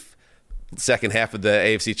believe, second half of the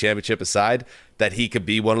AFC Championship aside, that he could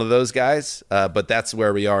be one of those guys. But that's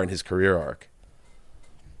where we are in his career arc.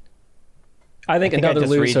 I think another I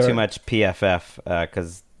just loser. read too much PFF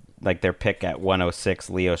because their pick at 106,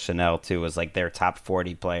 Leo Chanel too, was their top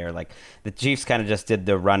 40 player. The Chiefs kind of just did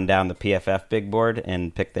the run down the PFF big board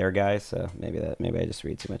and picked their guys. So maybe I just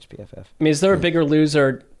read too much PFF. I mean, is there a bigger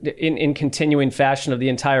loser in continuing fashion of the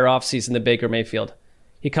entire offseason than Baker Mayfield?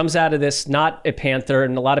 He comes out of this not a Panther,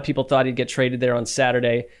 and a lot of people thought he'd get traded there on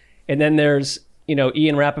Saturday. And then there's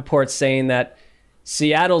Ian Rappaport saying that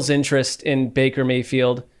Seattle's interest in Baker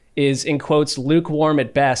Mayfield is, in quotes, lukewarm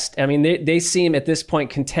at best. I mean, they seem at this point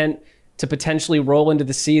content to potentially roll into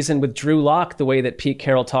the season with Drew Lock the way that Pete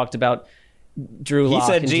Carroll talked about Drew Lock. He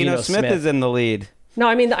said and Geno Smith is in the lead. No,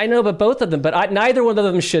 I mean, I know, but both of them, but neither one of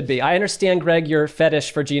them should be. I understand, Greg, your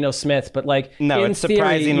fetish for Geno Smith, but no, in it's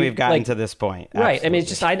surprising theory, we've gotten to this point. Right. Absolutely. I mean, it's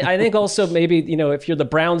just, I think also maybe, if you're the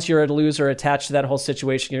Browns, you're a loser attached to that whole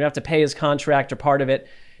situation. You're going to have to pay his contract or part of it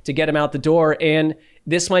to get him out the door. And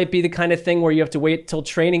this might be the kind of thing where you have to wait till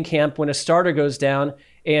training camp when a starter goes down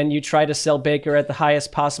and you try to sell Baker at the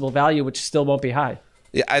highest possible value, which still won't be high.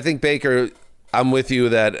 Yeah, I think Baker, I'm with you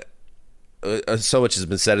that so much has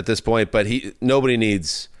been said at this point, but nobody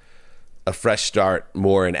needs a fresh start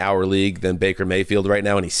more in our league than Baker Mayfield right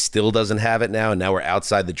now, and he still doesn't have it now, and now we're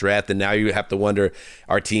outside the draft, and now you have to wonder,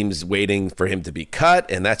 our team's waiting for him to be cut,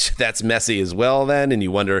 and that's messy as well then, and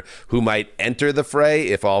you wonder who might enter the fray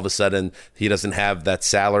if all of a sudden he doesn't have that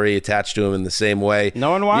salary attached to him in the same way.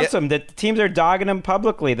 No one wants him. The teams are dogging him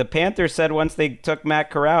publicly. The Panthers said once they took Matt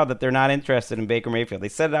Corral that they're not interested in Baker Mayfield. They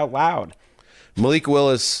said it out loud. Malik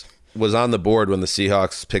Willis was on the board when the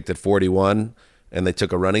Seahawks picked at 41, and they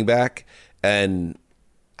took a running back. And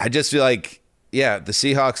I just feel like, the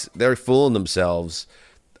Seahawks, they're fooling themselves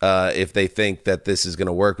if they think that this is going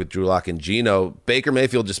to work with Drew Lock and Geno. Baker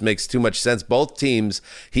Mayfield just makes too much sense. Both teams,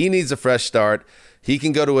 he needs a fresh start. He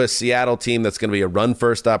can go to a Seattle team that's going to be a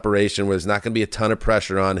run-first operation where there's not going to be a ton of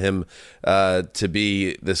pressure on him to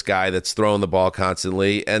be this guy that's throwing the ball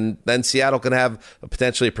constantly. And then Seattle can have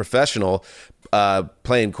potentially a professional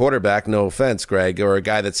playing quarterback, no offense, Greg, or a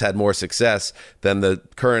guy that's had more success than the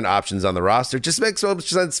current options on the roster. Just makes so much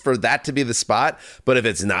sense for that to be the spot. But if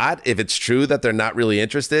it's not, if it's true that they're not really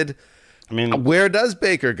interested, I mean, where does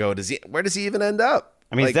Baker go? Where does he even end up?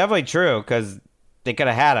 I mean, it's definitely true because they could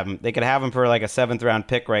have had him. They could have him for like a 7th round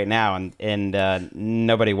pick right now, and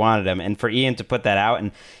nobody wanted him. And for Ian to put that out,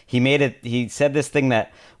 and he said this thing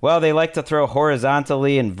that, well, they like to throw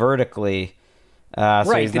horizontally and vertically.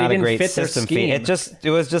 So he's not a great system feed. It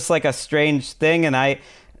was just like a strange thing, and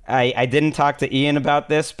I didn't talk to Ian about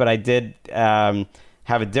this, but I did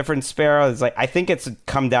have a different sparrow. It's like I think it's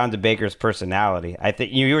come down to Baker's personality. I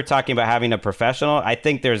think you were talking about having a professional. I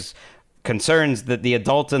think there's concerns that the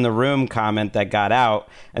adult in the room comment that got out.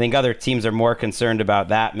 I think other teams are more concerned about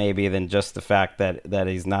that maybe than just the fact that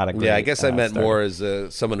he's not a great I guess I meant starter. more as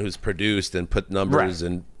someone who's produced and put numbers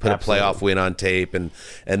and put a playoff win on tape and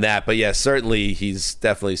that. But yeah, certainly he's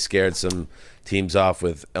definitely scared some teams off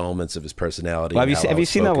with elements of his personality. Well, have you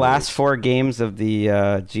seen the last 4 games of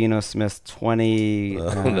the Geno Smith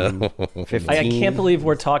 2015? I can't believe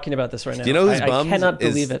we're talking about this right now. Do you know who's bummed? I cannot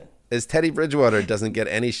believe it. Is Teddy Bridgewater doesn't get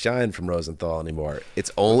any shine from Rosenthal anymore. It's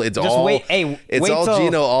all till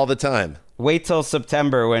Geno all the time. Wait till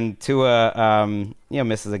September when Tua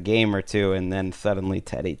misses a game or two, and then suddenly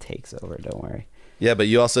Teddy takes over. Don't worry. Yeah, but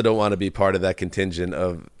you also don't want to be part of that contingent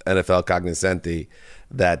of NFL cognoscenti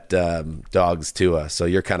that dogs Tua. So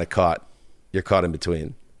you're kind of caught. You're caught in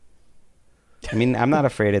between. I mean, I'm not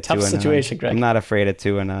afraid of Tua. Tough situation, Greg. I'm not afraid of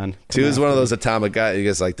Tua. Tua is one of those atomic guys. You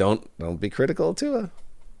guys like don't be critical of Tua.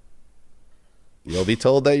 You'll be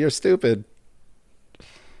told that you're stupid.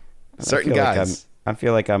 Certain guys. I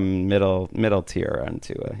feel like I'm middle tier on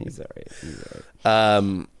Tua. He's all right.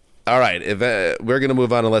 All right. If we're going to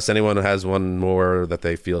move on, unless anyone has one more that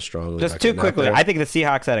they feel strongly. Just too quickly, I think the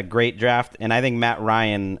Seahawks had a great draft, and I think Matt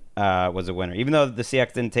Ryan was a winner. Even though the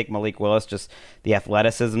Seahawks didn't take Malik Willis, just the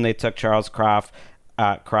athleticism they took. Charles Cross,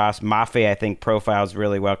 Mafe, I think profiles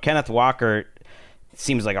really well. Kenneth Walker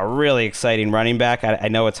seems like a really exciting running back. I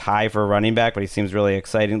know it's high for a running back, but he seems really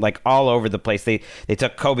exciting. Like all over the place. They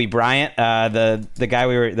took Kobe Bryant, the guy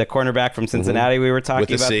the cornerback from Cincinnati we were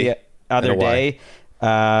talking about the other day.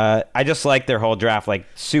 I just like their whole draft, like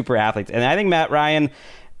super athletes. And I think Matt Ryan,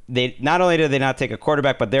 they not only did they not take a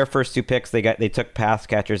quarterback, but their first 2 picks they took pass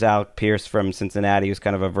catchers. Alec Pierce from Cincinnati, who's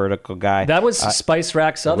kind of a vertical guy. That was Spice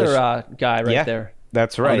Rack's other guy there.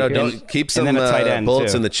 That's right. Don't keep some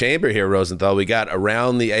bullets in the chamber here, Rosenthal. We got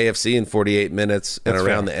around the AFC in 48 minutes and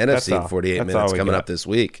around the NFC in 48 minutes coming up this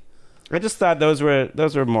week. I just thought those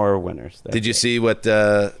were more winners. Did you see what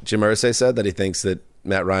Jim Irsay said, that he thinks that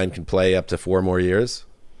Matt Ryan can play up to 4 more years?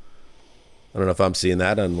 I don't know if I'm seeing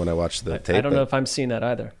that when I watch the tape. I don't know if I'm seeing that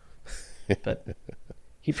either. But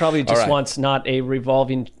he probably just wants not a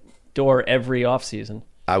revolving door every offseason.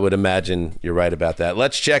 I would imagine you're right about that.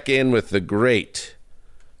 Let's check in with the great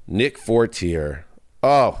Nick Fortier.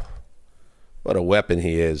 Oh, what a weapon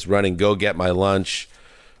he is. Running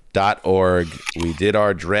GoGetMyLunch.org. We did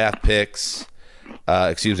our draft picks,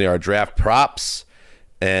 our draft props,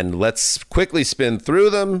 and let's quickly spin through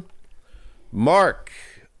them. Mark,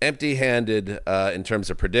 empty-handed in terms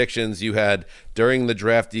of predictions. You had during the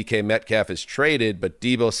draft DK Metcalf is traded, but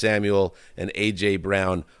Deebo Samuel and A.J.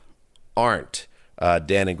 Brown aren't.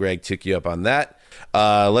 Dan and Greg took you up on that.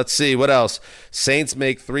 Let's see, what else? Saints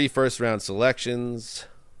make 3 first-round selections.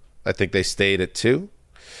 I think they stayed at 2.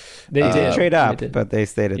 They did trade up, but they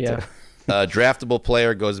stayed at 2. Draftable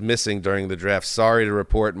player goes missing during the draft. Sorry to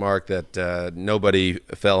report, Mark, that nobody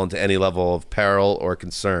fell into any level of peril or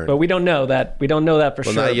concern. But we don't know that. We don't know that for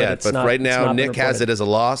sure. Not yet. But right now, Nick has it as a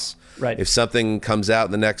loss. Right. If something comes out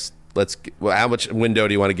in the next, how much window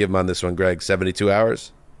do you want to give him on this one, Greg? 72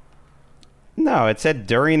 hours? No, it said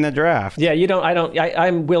during the draft. Yeah,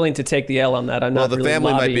 I'm willing to take the L on that. I'm not. Well, the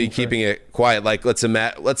family might be keeping it quiet. Like, let's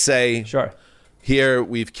say, sure. Here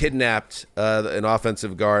we've kidnapped an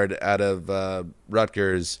offensive guard out of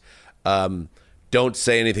Rutgers. Don't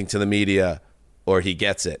say anything to the media, or he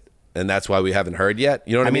gets it, and that's why we haven't heard yet.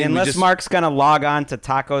 You know what I mean? Unless Mark's gonna log on to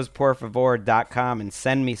tacosporfavor.com and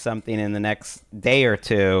send me something in the next day or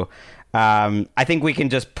two. I think we can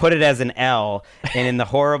just put it as an L, and in the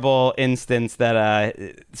horrible instance that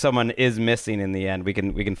someone is missing in the end, we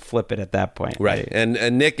can flip it at that point. Right.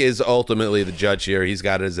 And Nick is ultimately the judge here. He's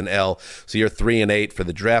got it as an L. So you're 3-8 for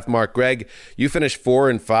the draft. Mark, Greg, you finished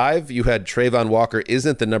 4-5. You had Trayvon Walker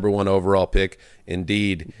isn't the number 1 overall pick.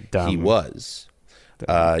 Indeed, he was.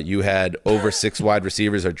 You had over 6 wide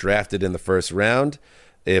receivers are drafted in the first round.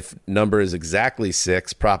 If number is exactly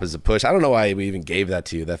 6, prop is a push. I don't know why we even gave that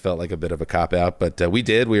to you. That felt like a bit of a cop-out, but we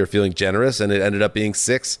did. We were feeling generous, and it ended up being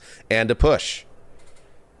 6 and a push.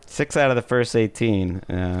 6 out of the first 18.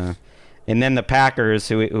 And then the Packers,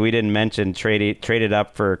 who we didn't mention, traded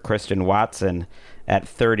up for Christian Watson at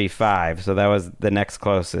 35. So that was the next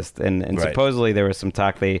closest. And Right. supposedly there was some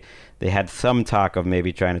talk. They had some talk of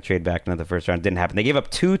maybe trying to trade back into the first round. Didn't happen. They gave up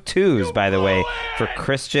 2 twos, by the way, for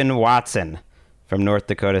Christian Watson from North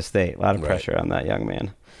Dakota State. A lot of pressure on that young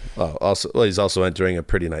man. Well, he's also entering a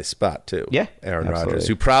pretty nice spot too. Yeah, Aaron absolutely. Rodgers,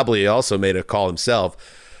 who probably also made a call himself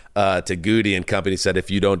to Goody and company, said, if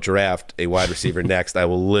you don't draft a wide receiver next, I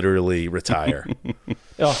will literally retire.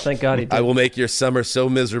 Oh, thank God he did. I will make your summer so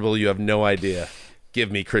miserable you have no idea. Give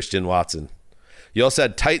me Christian Watson. You also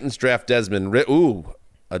had Titans draft Desmond Ritter. Ooh,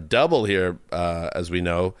 a double here, as we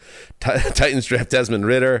know. Titans draft Desmond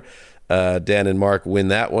Ritter. Dan and Mark win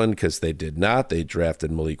that one because they did not. They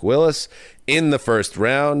drafted Malik Willis in the first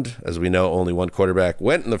round. As we know, only one quarterback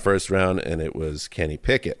went in the first round, and it was Kenny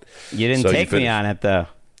Pickett. You didn't take me on it, though.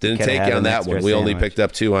 Didn't Coulda take had you on an that extra one. We only sandwich. picked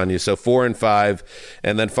up 2 on you. So 4 and 5.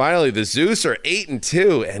 And then finally, the Zeus are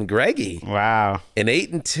 8-2. And Greggy. Wow. An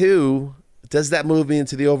 8-2. Does that move me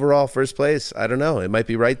into the overall first place? I don't know. It might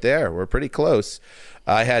be right there. We're pretty close.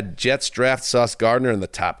 I had Jets draft Sauce Gardner in the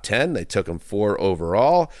top 10. They took him 4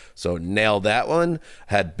 overall, so nailed that one.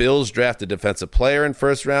 Had Bills draft a defensive player in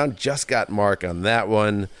first round. Just got Mark on that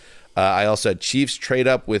one. I also had Chiefs trade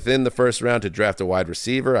up within the first round to draft a wide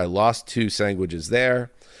receiver. I lost 2 sandwiches there.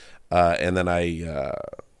 And then I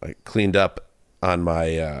cleaned up on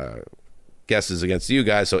my guesses against you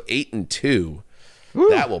guys. So 8-2.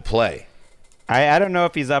 That will play. I don't know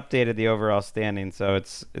if he's updated the overall standing, so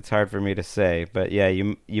it's hard for me to say. But yeah,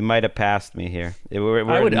 you might have passed me here.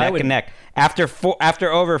 We're neck and neck. After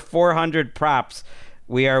over 400 props,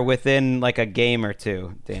 we are within like a game or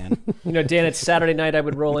two, Dan. Dan, it's Saturday night. I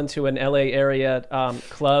would roll into an LA area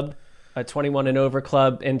club, a 21 and over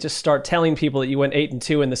club, and just start telling people that you went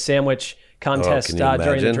 8-2 in the sandwich contest during the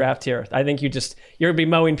imagine? draft here. I think you're going to be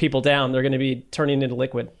mowing people down. They're going to be turning into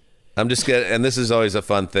liquid. I'm just going to, and this is always a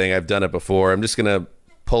fun thing. I've done it before. I'm just going to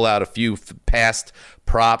pull out a few past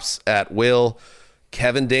props at will.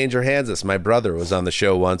 Kevin Danger Hansis, my brother, was on the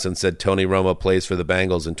show once and said Tony Romo plays for the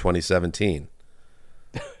Bengals in 2017.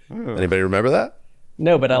 Anybody remember that?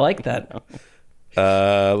 No, but I like that.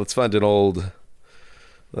 Let's find an old,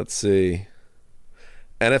 let's see.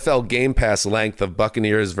 NFL Game Pass length of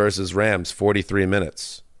Buccaneers versus Rams, 43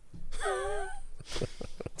 minutes.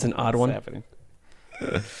 It's an odd one. Happening?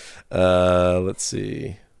 Let's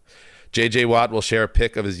see. J.J. Watt will share a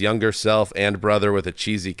pic of his younger self and brother with a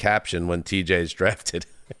cheesy caption when TJ is drafted.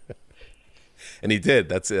 And he did.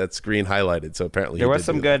 That's green highlighted. So apparently There was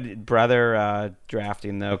some good brother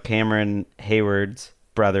drafting, though. Cameron Hayward's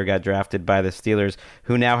brother got drafted by the Steelers,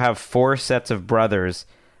 who now have 4 sets of brothers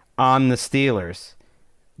on the Steelers.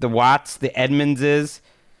 The Watts, the Edmondses,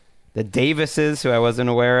 the Davises, who I wasn't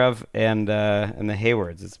aware of, and the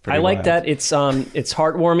Haywards. It's pretty I like wild. that. It's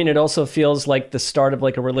heartwarming. It also feels like the start of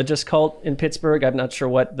like a religious cult in Pittsburgh. I'm not sure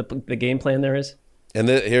what the game plan there is. And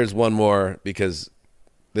here's one more, because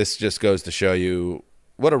this just goes to show you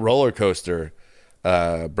what a roller coaster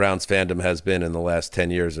Browns fandom has been in the last 10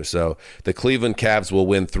 years or so. The Cleveland Cavs will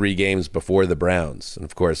win 3 games before the Browns. And,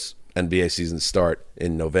 of course, NBA seasons start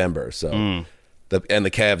in November. So the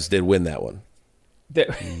Cavs did win that one.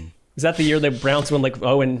 Is that the year the Browns won like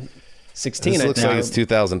 0-16? This looks like it's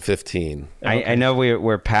 2015. I know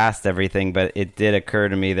we're past everything, but it did occur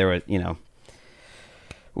to me there was,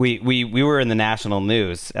 we were in the national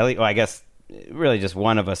news. At least, well, I guess really just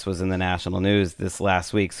one of us was in the national news this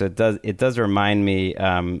last week. So it does remind me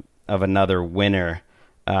of another winner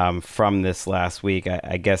from this last week.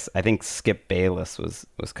 I think Skip Bayless was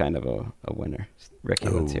kind of a winner. Ricky,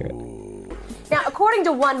 let's hear it. Now, according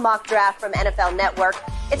to one mock draft from NFL Network,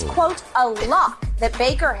 it's, quote, a lock that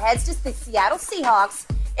Baker heads to the Seattle Seahawks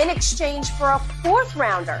in exchange for a 4th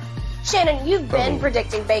rounder. Shannon, you've been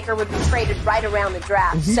predicting Baker would be traded right around the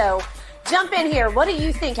draft. So jump in here. What do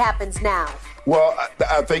you think happens now? Well,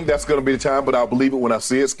 I think that's going to be the time, but I'll believe it when I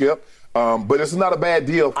see it, Skip. But it's not a bad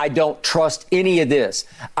deal. I don't trust any of this.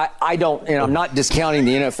 I don't, and I'm not discounting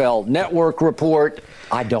the NFL Network report.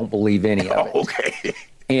 I don't believe any of it. Okay.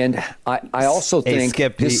 And I also think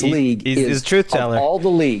Skip, this league is, truth teller. of all the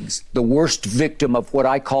leagues, the worst victim of what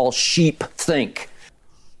I call sheep think.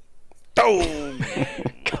 Oh,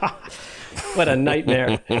 God. What a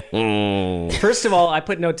nightmare. First of all, I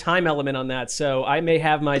put no time element on that, so I may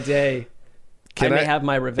have my day. I may have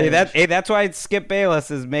my revenge. That's why Skip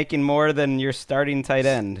Bayless is making more than your starting tight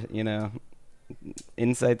end,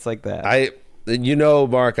 insights like that.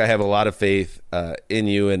 Mark, I have a lot of faith in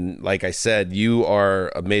you. And like I said, you are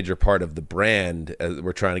a major part of the brand as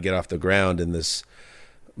we're trying to get off the ground in this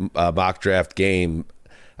mock draft game.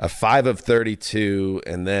 A 5 of 32,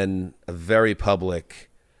 and then a very public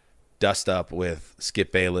dust up with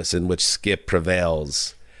Skip Bayless, in which Skip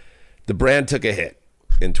prevails, the brand took a hit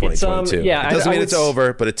in 2022. Yeah, it doesn't mean it's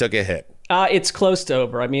over, but it took a hit. It's close to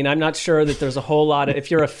over. I mean, I'm not sure that there's a whole lot of, if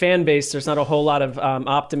you're a fan base, there's not a whole lot of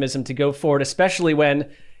optimism to go forward, especially when,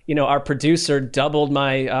 our producer doubled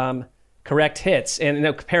my correct hits. And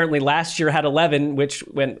apparently last year had 11, which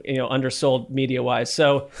went, undersold media wise.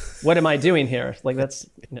 So what am I doing here? Like it's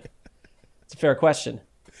a fair question.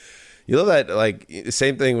 You know that, like,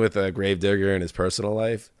 same thing with Gravedigger in his personal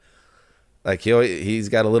life. Like he's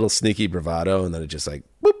got a little sneaky bravado, and then it just like,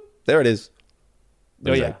 boop, there it is.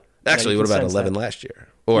 Oh yeah. Actually, what about 11 last year?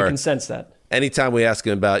 Or you can sense that. Anytime we ask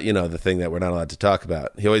him about, the thing that we're not allowed to talk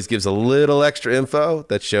about, he always gives a little extra info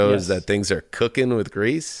that shows that things are cooking with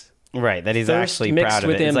grease. Right, that he's Thirst actually mixed proud of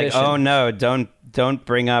with it. It's like, ambition. oh no, don't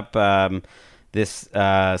bring up this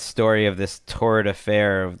story of this torrid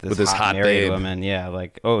affair of this hot married babe. woman. Yeah,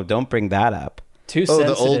 like, oh, don't bring that up. Too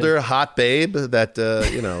sensitive. The older hot babe that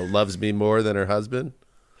loves me more than her husband.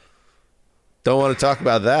 Don't want to talk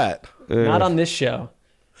about that. Not on this show.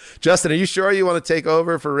 Justin, are you sure you want to take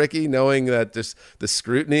over for Ricky, knowing that just the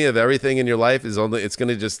scrutiny of everything in your life it's going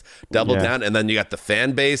to just double down, and then you got the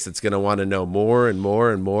fan base that's going to want to know more and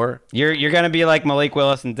more and more? You're going to be like Malik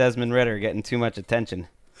Willis and Desmond Ridder, getting too much attention.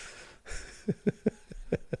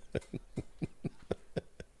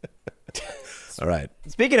 All right.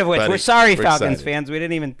 Speaking of which, Buddy, we're sorry, we're Falcons excited. fans. We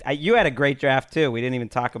didn't even. You had a great draft too. We didn't even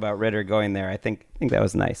talk about Ridder going there. I think that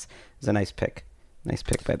was nice. It was a nice pick. Nice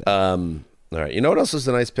pick by them. All right. You know what else was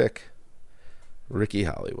a nice pick? Ricky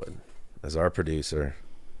Hollywood as our producer.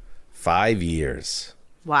 5 years.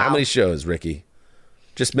 Wow. How many shows, Ricky?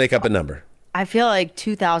 Just make up a number. I feel like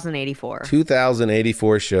 2084.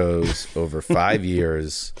 2,084 shows over 5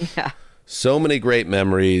 years. Yeah. So many great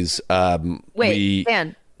memories. Wait,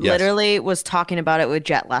 Dan, Yes. literally was talking about it with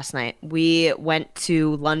Jet last night. We went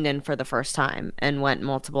to London for the first time and went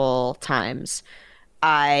multiple times.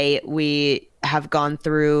 We have gone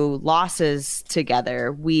through losses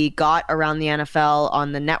together. We got around the NFL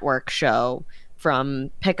on the network show, from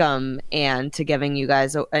Pick'em and to giving you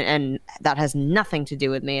guys, and that has nothing to do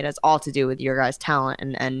with me. It has all to do with your guys' talent,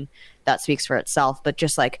 and that speaks for itself. But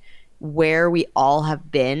just like where we all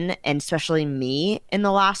have been, and especially me in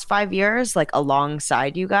the last 5 years, like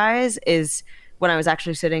alongside you guys, is when I was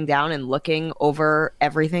actually sitting down and looking over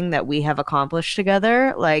everything that we have accomplished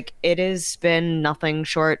together. Like, it has been nothing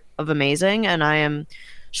short of amazing, and I am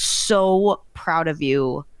so proud of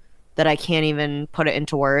you that I can't even put it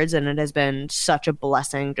into words. And it has been such a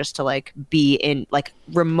blessing just to like be in like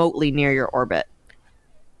remotely near your orbit.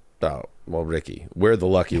 Oh, well, Ricky, we're the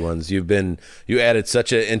lucky ones. You added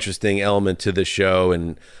such an interesting element to the show,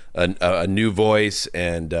 and a new voice,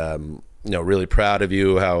 and really proud of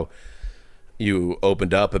you, how you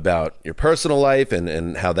opened up about your personal life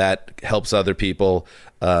and how that helps other people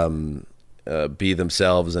be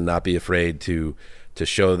themselves and not be afraid to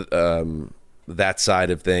show that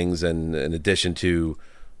side of things, and in addition to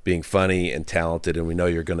being funny and talented. And we know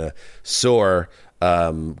you're going to soar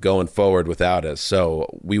going forward without us.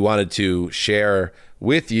 So we wanted to share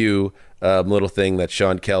with you a little thing that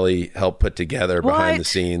Sean Kelly helped put together behind the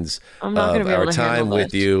scenes I'm not gonna of be able our to time handle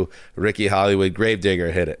with this. you. Ricky Hollywood,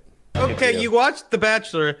 Gravedigger, hit it. Okay, you watched The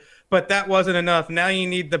Bachelor, but that wasn't enough. Now you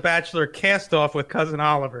need The Bachelor cast-off with Cousin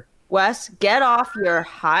Oliver. Wes, get off your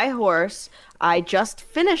high horse. I just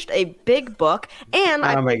finished a big book, and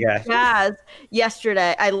I Oh my played gosh. Jazz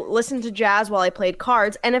yesterday. I listened to jazz while I played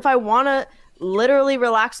cards, and if I want to literally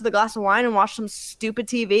relax with a glass of wine and watch some stupid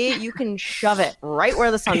TV, you can shove it right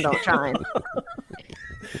where the sun don't shine.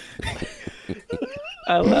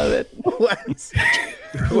 I love it.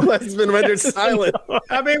 Wes been rendered silent.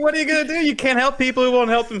 I mean, what are you going to do? You can't help people who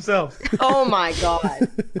won't help themselves. Oh my God.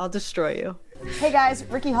 I'll destroy you. Hey guys,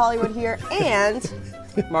 Ricky Hollywood here, and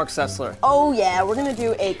Mark Sessler. oh yeah, we're gonna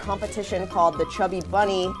do a competition called the Chubby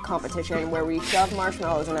Bunny competition, where we shove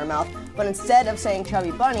marshmallows in our mouth, but instead of saying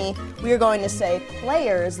Chubby Bunny, we are going to say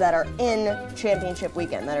players that are in championship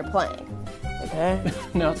weekend that are playing. Okay?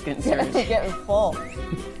 No, it's getting Yeah, serious. getting full.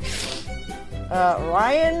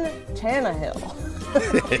 Ryan Tannehill.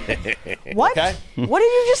 What? Okay. What did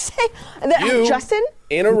you just say? You, Justin?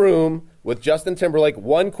 in a room with Justin Timberlake,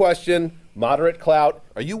 one question, moderate clout.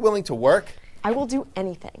 Are you willing to work? I will do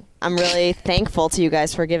anything. I'm really thankful to you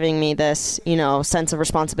guys for giving me this, sense of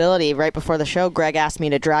responsibility. Right before the show, Greg asked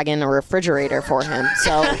me to drag in a refrigerator for him.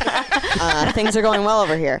 So things are going well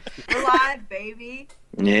over here. We're live, baby.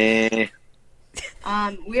 Yeah.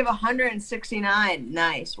 We have 169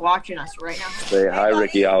 nice watching us right now. Say hi,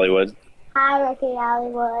 Ricky Hollywood. Hi, Ricky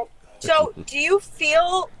Hollywood. So, do you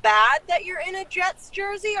feel bad that you're in a Jets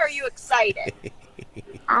jersey, or are you excited?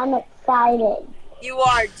 I'm excited. You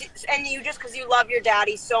are, and you just because you love your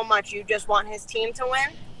daddy so much, you just want his team to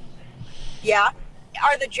win? Yeah?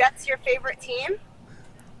 Are the Jets your favorite team?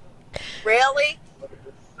 Really?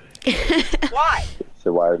 Why?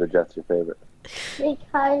 So why are the Jets your favorite?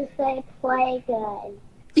 Because they play good.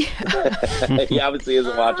 He obviously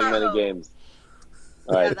isn't watching many games.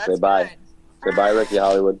 All right, that's say bye. Say bye, Ricky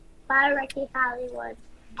Hollywood. Bye, Ricky Hollywood.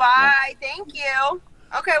 Bye. Thank you.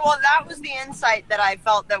 Okay, well, that was the insight that I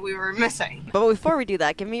felt that we were missing. But before we do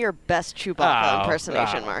that, give me your best Chewbacca Oh,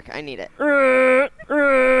 impersonation, oh. Mark. I need it. No,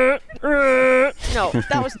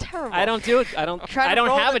 that was terrible. I don't do it. I don't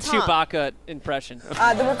roll have the a tongue. Chewbacca impression.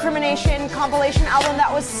 The Recrimination compilation album,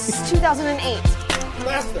 that was 2008.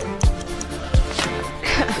 Bastard.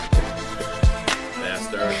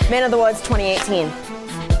 Man of the Woods, 2018.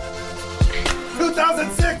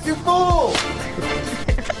 2006, you fool!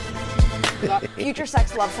 Future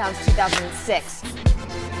Sex Love Sounds, 2006.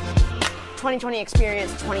 2020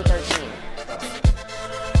 Experience, 2013.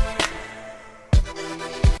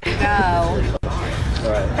 No.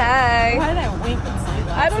 Hey. Why did I wink and say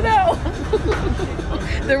that? I don't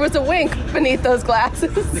know. There was a wink beneath those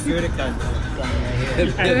glasses. The Gouda cunt.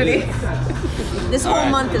 This whole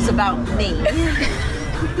month is about me.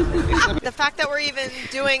 The fact that we're even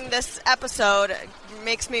doing this episode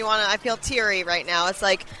makes me I feel teary right now. It's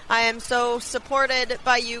like I am so supported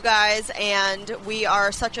by you guys, and we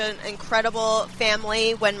are such an incredible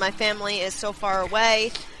family when my family is so far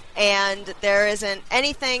away, and there isn't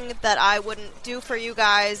anything that I wouldn't do for you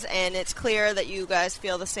guys, and it's clear that you guys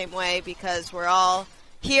feel the same way because we're all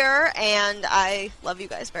here, and I love you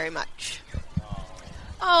guys very much.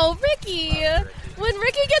 Oh, Ricky. When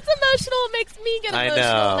Ricky gets emotional, it makes me get I emotional,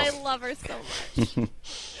 know. and I love her so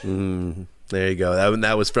much. There you go.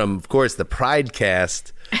 That was from, of course, the Pride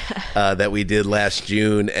cast that we did last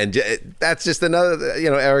June. And that's just another,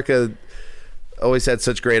 Erica always had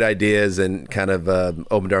such great ideas and kind of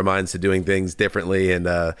opened our minds to doing things differently. And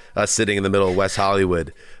us sitting in the middle of West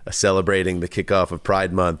Hollywood celebrating the kickoff of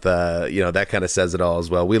Pride Month, that kind of says it all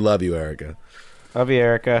as well. We love you, Erica. Love you,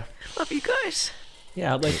 Erica. Love you guys.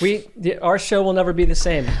 Yeah, like our show will never be the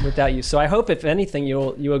same without you. So I hope, if anything,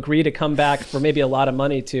 you agree to come back for maybe a lot of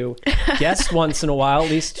money to guest once in a while. At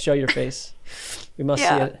least show your face. We must see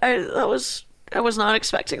it. I was not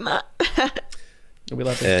expecting that. We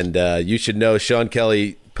love it. And you should know Sean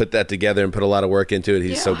Kelly put that together and put a lot of work into it.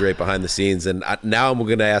 He's so great behind the scenes. And now I'm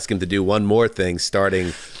going to ask him to do one more thing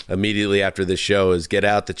starting immediately after this show is get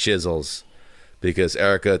out the chisels, because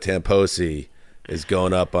Erica Tamposi is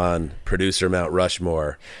going up on producer Mount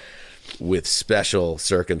Rushmore with special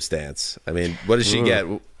circumstance. I mean, what does she get?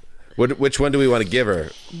 Which one do we want to give her?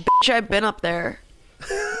 Bitch, I've been up there.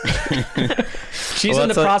 She's in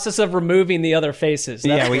the process of removing the other faces.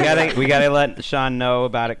 Yeah, That's we gotta let Sean know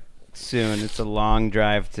about it soon. It's a long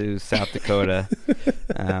drive to South Dakota,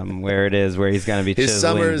 where he's going to be. His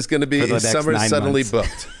summer is going to be. His summer is suddenly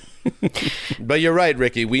booked. But you're right,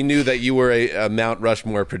 Ricky. We knew that you were a Mount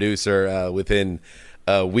Rushmore producer within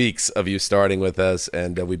weeks of you starting with us,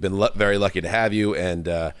 and we've been very lucky to have you,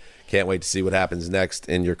 and can't wait to see what happens next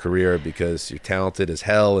in your career, because you're talented as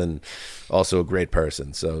hell and also a great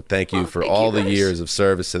person. So thank you for all the years of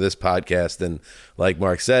service to this podcast. And like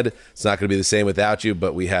Mark said, it's not going to be the same without you,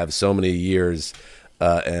 but we have so many years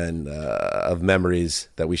of memories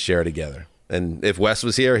that we share together. And if Wes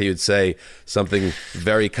was here, he would say something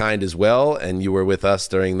very kind as well. And you were with us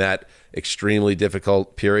during that extremely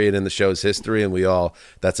difficult period in the show's history. And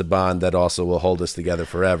that's a bond that also will hold us together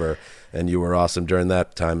forever. And you were awesome during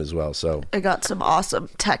that time as well. So I got some awesome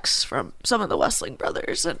texts from some of the Wessling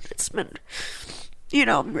brothers, and it's been,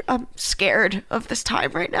 I'm scared of this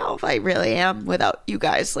time right now. I really am. Without you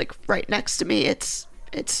guys like right next to me, it's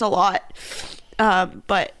a lot.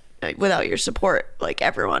 But without your support, like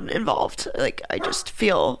everyone involved, like I just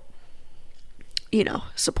feel,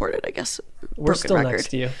 supported, I guess. We're still next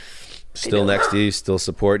to you. Still next to you, still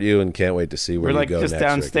support you, and can't wait to see where We're you go just next.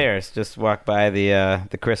 downstairs. Ricky. Just walk by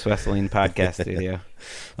the Chris Wesseling podcast studio.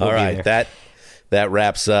 All right, that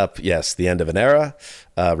wraps up, the end of an era,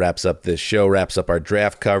 wraps up this show, wraps up our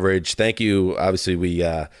draft coverage. Thank you. Obviously, we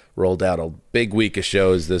rolled out a big week of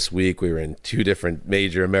shows this week. We were in 2 different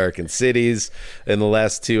major American cities in the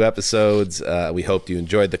last 2 episodes. We hope you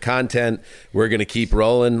enjoyed the content. We're going to keep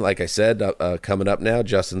rolling. Like I said, coming up now,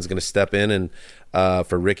 Justin's going to step in and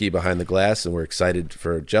for Ricky behind the glass, and we're excited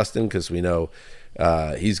for Justin because we know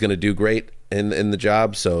he's going to do great in the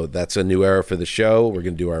job. So that's a new era for the show. We're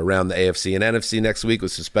going to do our Around the AFC and NFC next week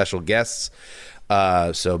with some special guests.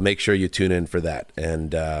 So make sure you tune in for that.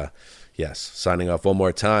 And yes, signing off one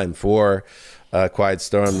more time for Quiet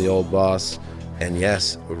Storm, the old boss. And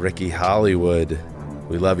yes, Ricky Hollywood.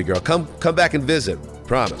 We love you, girl. Come back and visit.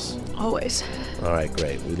 Promise. Always. All right,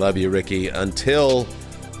 great. We love you, Ricky. Until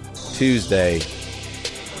Tuesday,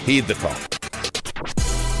 heed the call.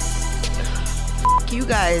 You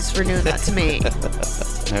guys for doing that to me.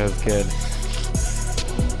 That was good.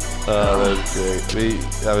 Oh, that was great.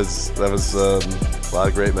 That was a lot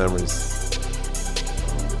of great memories.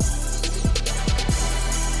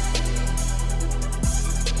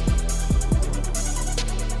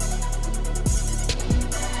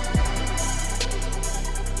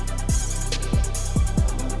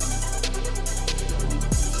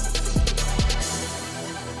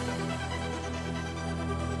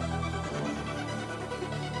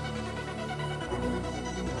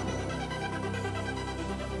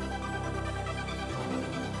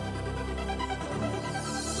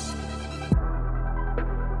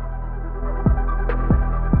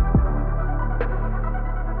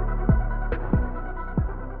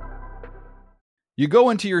 You go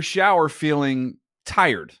into your shower feeling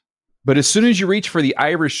tired, but as soon as you reach for the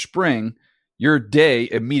Irish Spring, your day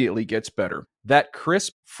immediately gets better. That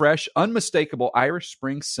crisp, fresh, unmistakable Irish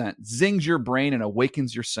Spring scent zings your brain and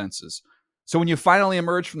awakens your senses. So when you finally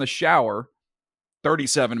emerge from the shower,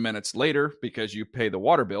 37 minutes later, because you pay the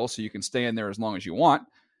water bill so you can stay in there as long as you want,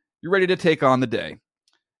 you're ready to take on the day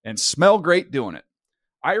and smell great doing it.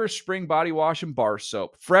 Irish Spring Body Wash and Bar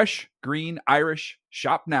Soap. Fresh, green, Irish.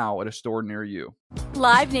 Shop now at a store near you.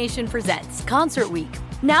 Live Nation presents Concert Week.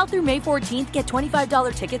 Now through May 14th, get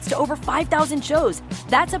 $25 tickets to over 5,000 shows.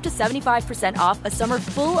 That's up to 75% off a summer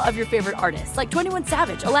full of your favorite artists like 21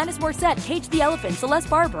 Savage, Alanis Morissette, Cage the Elephant, Celeste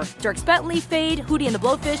Barber, Dierks Bentley, Fade, Hootie and the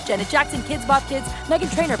Blowfish, Janet Jackson, Kids Bop Kids,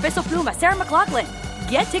 Meghan Trainor, Bissell Pluma, Sarah McLachlan.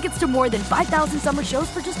 Get tickets to more than 5,000 summer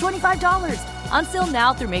shows for just $25. Until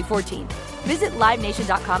now through May 14th. Visit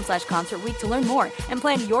LiveNation.com/Concert Week to learn more and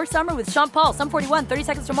plan your summer with Sean Paul, Sum 41, 30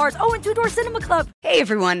 Seconds to Mars, and Two Door Cinema Club. Hey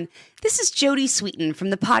everyone, this is Jodie Sweetin from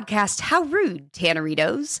the podcast How Rude,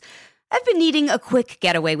 Tanneritos. I've been needing a quick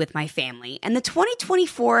getaway with my family, and the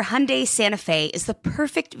 2024 Hyundai Santa Fe is the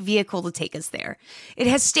perfect vehicle to take us there. It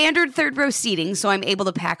has standard third-row seating, so I'm able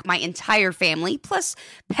to pack my entire family, plus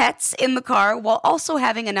pets, in the car, while also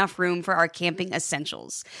having enough room for our camping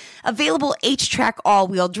essentials. Available H-Track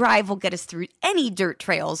all-wheel drive will get us through any dirt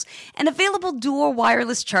trails, and available dual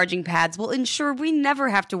wireless charging pads will ensure we never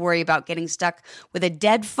have to worry about getting stuck with a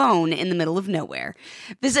dead phone in the middle of nowhere.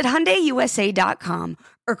 Visit HyundaiUSA.com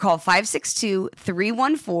or call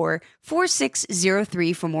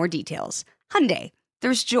 562-314-4603 for more details. Hyundai,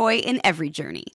 there's joy in every journey.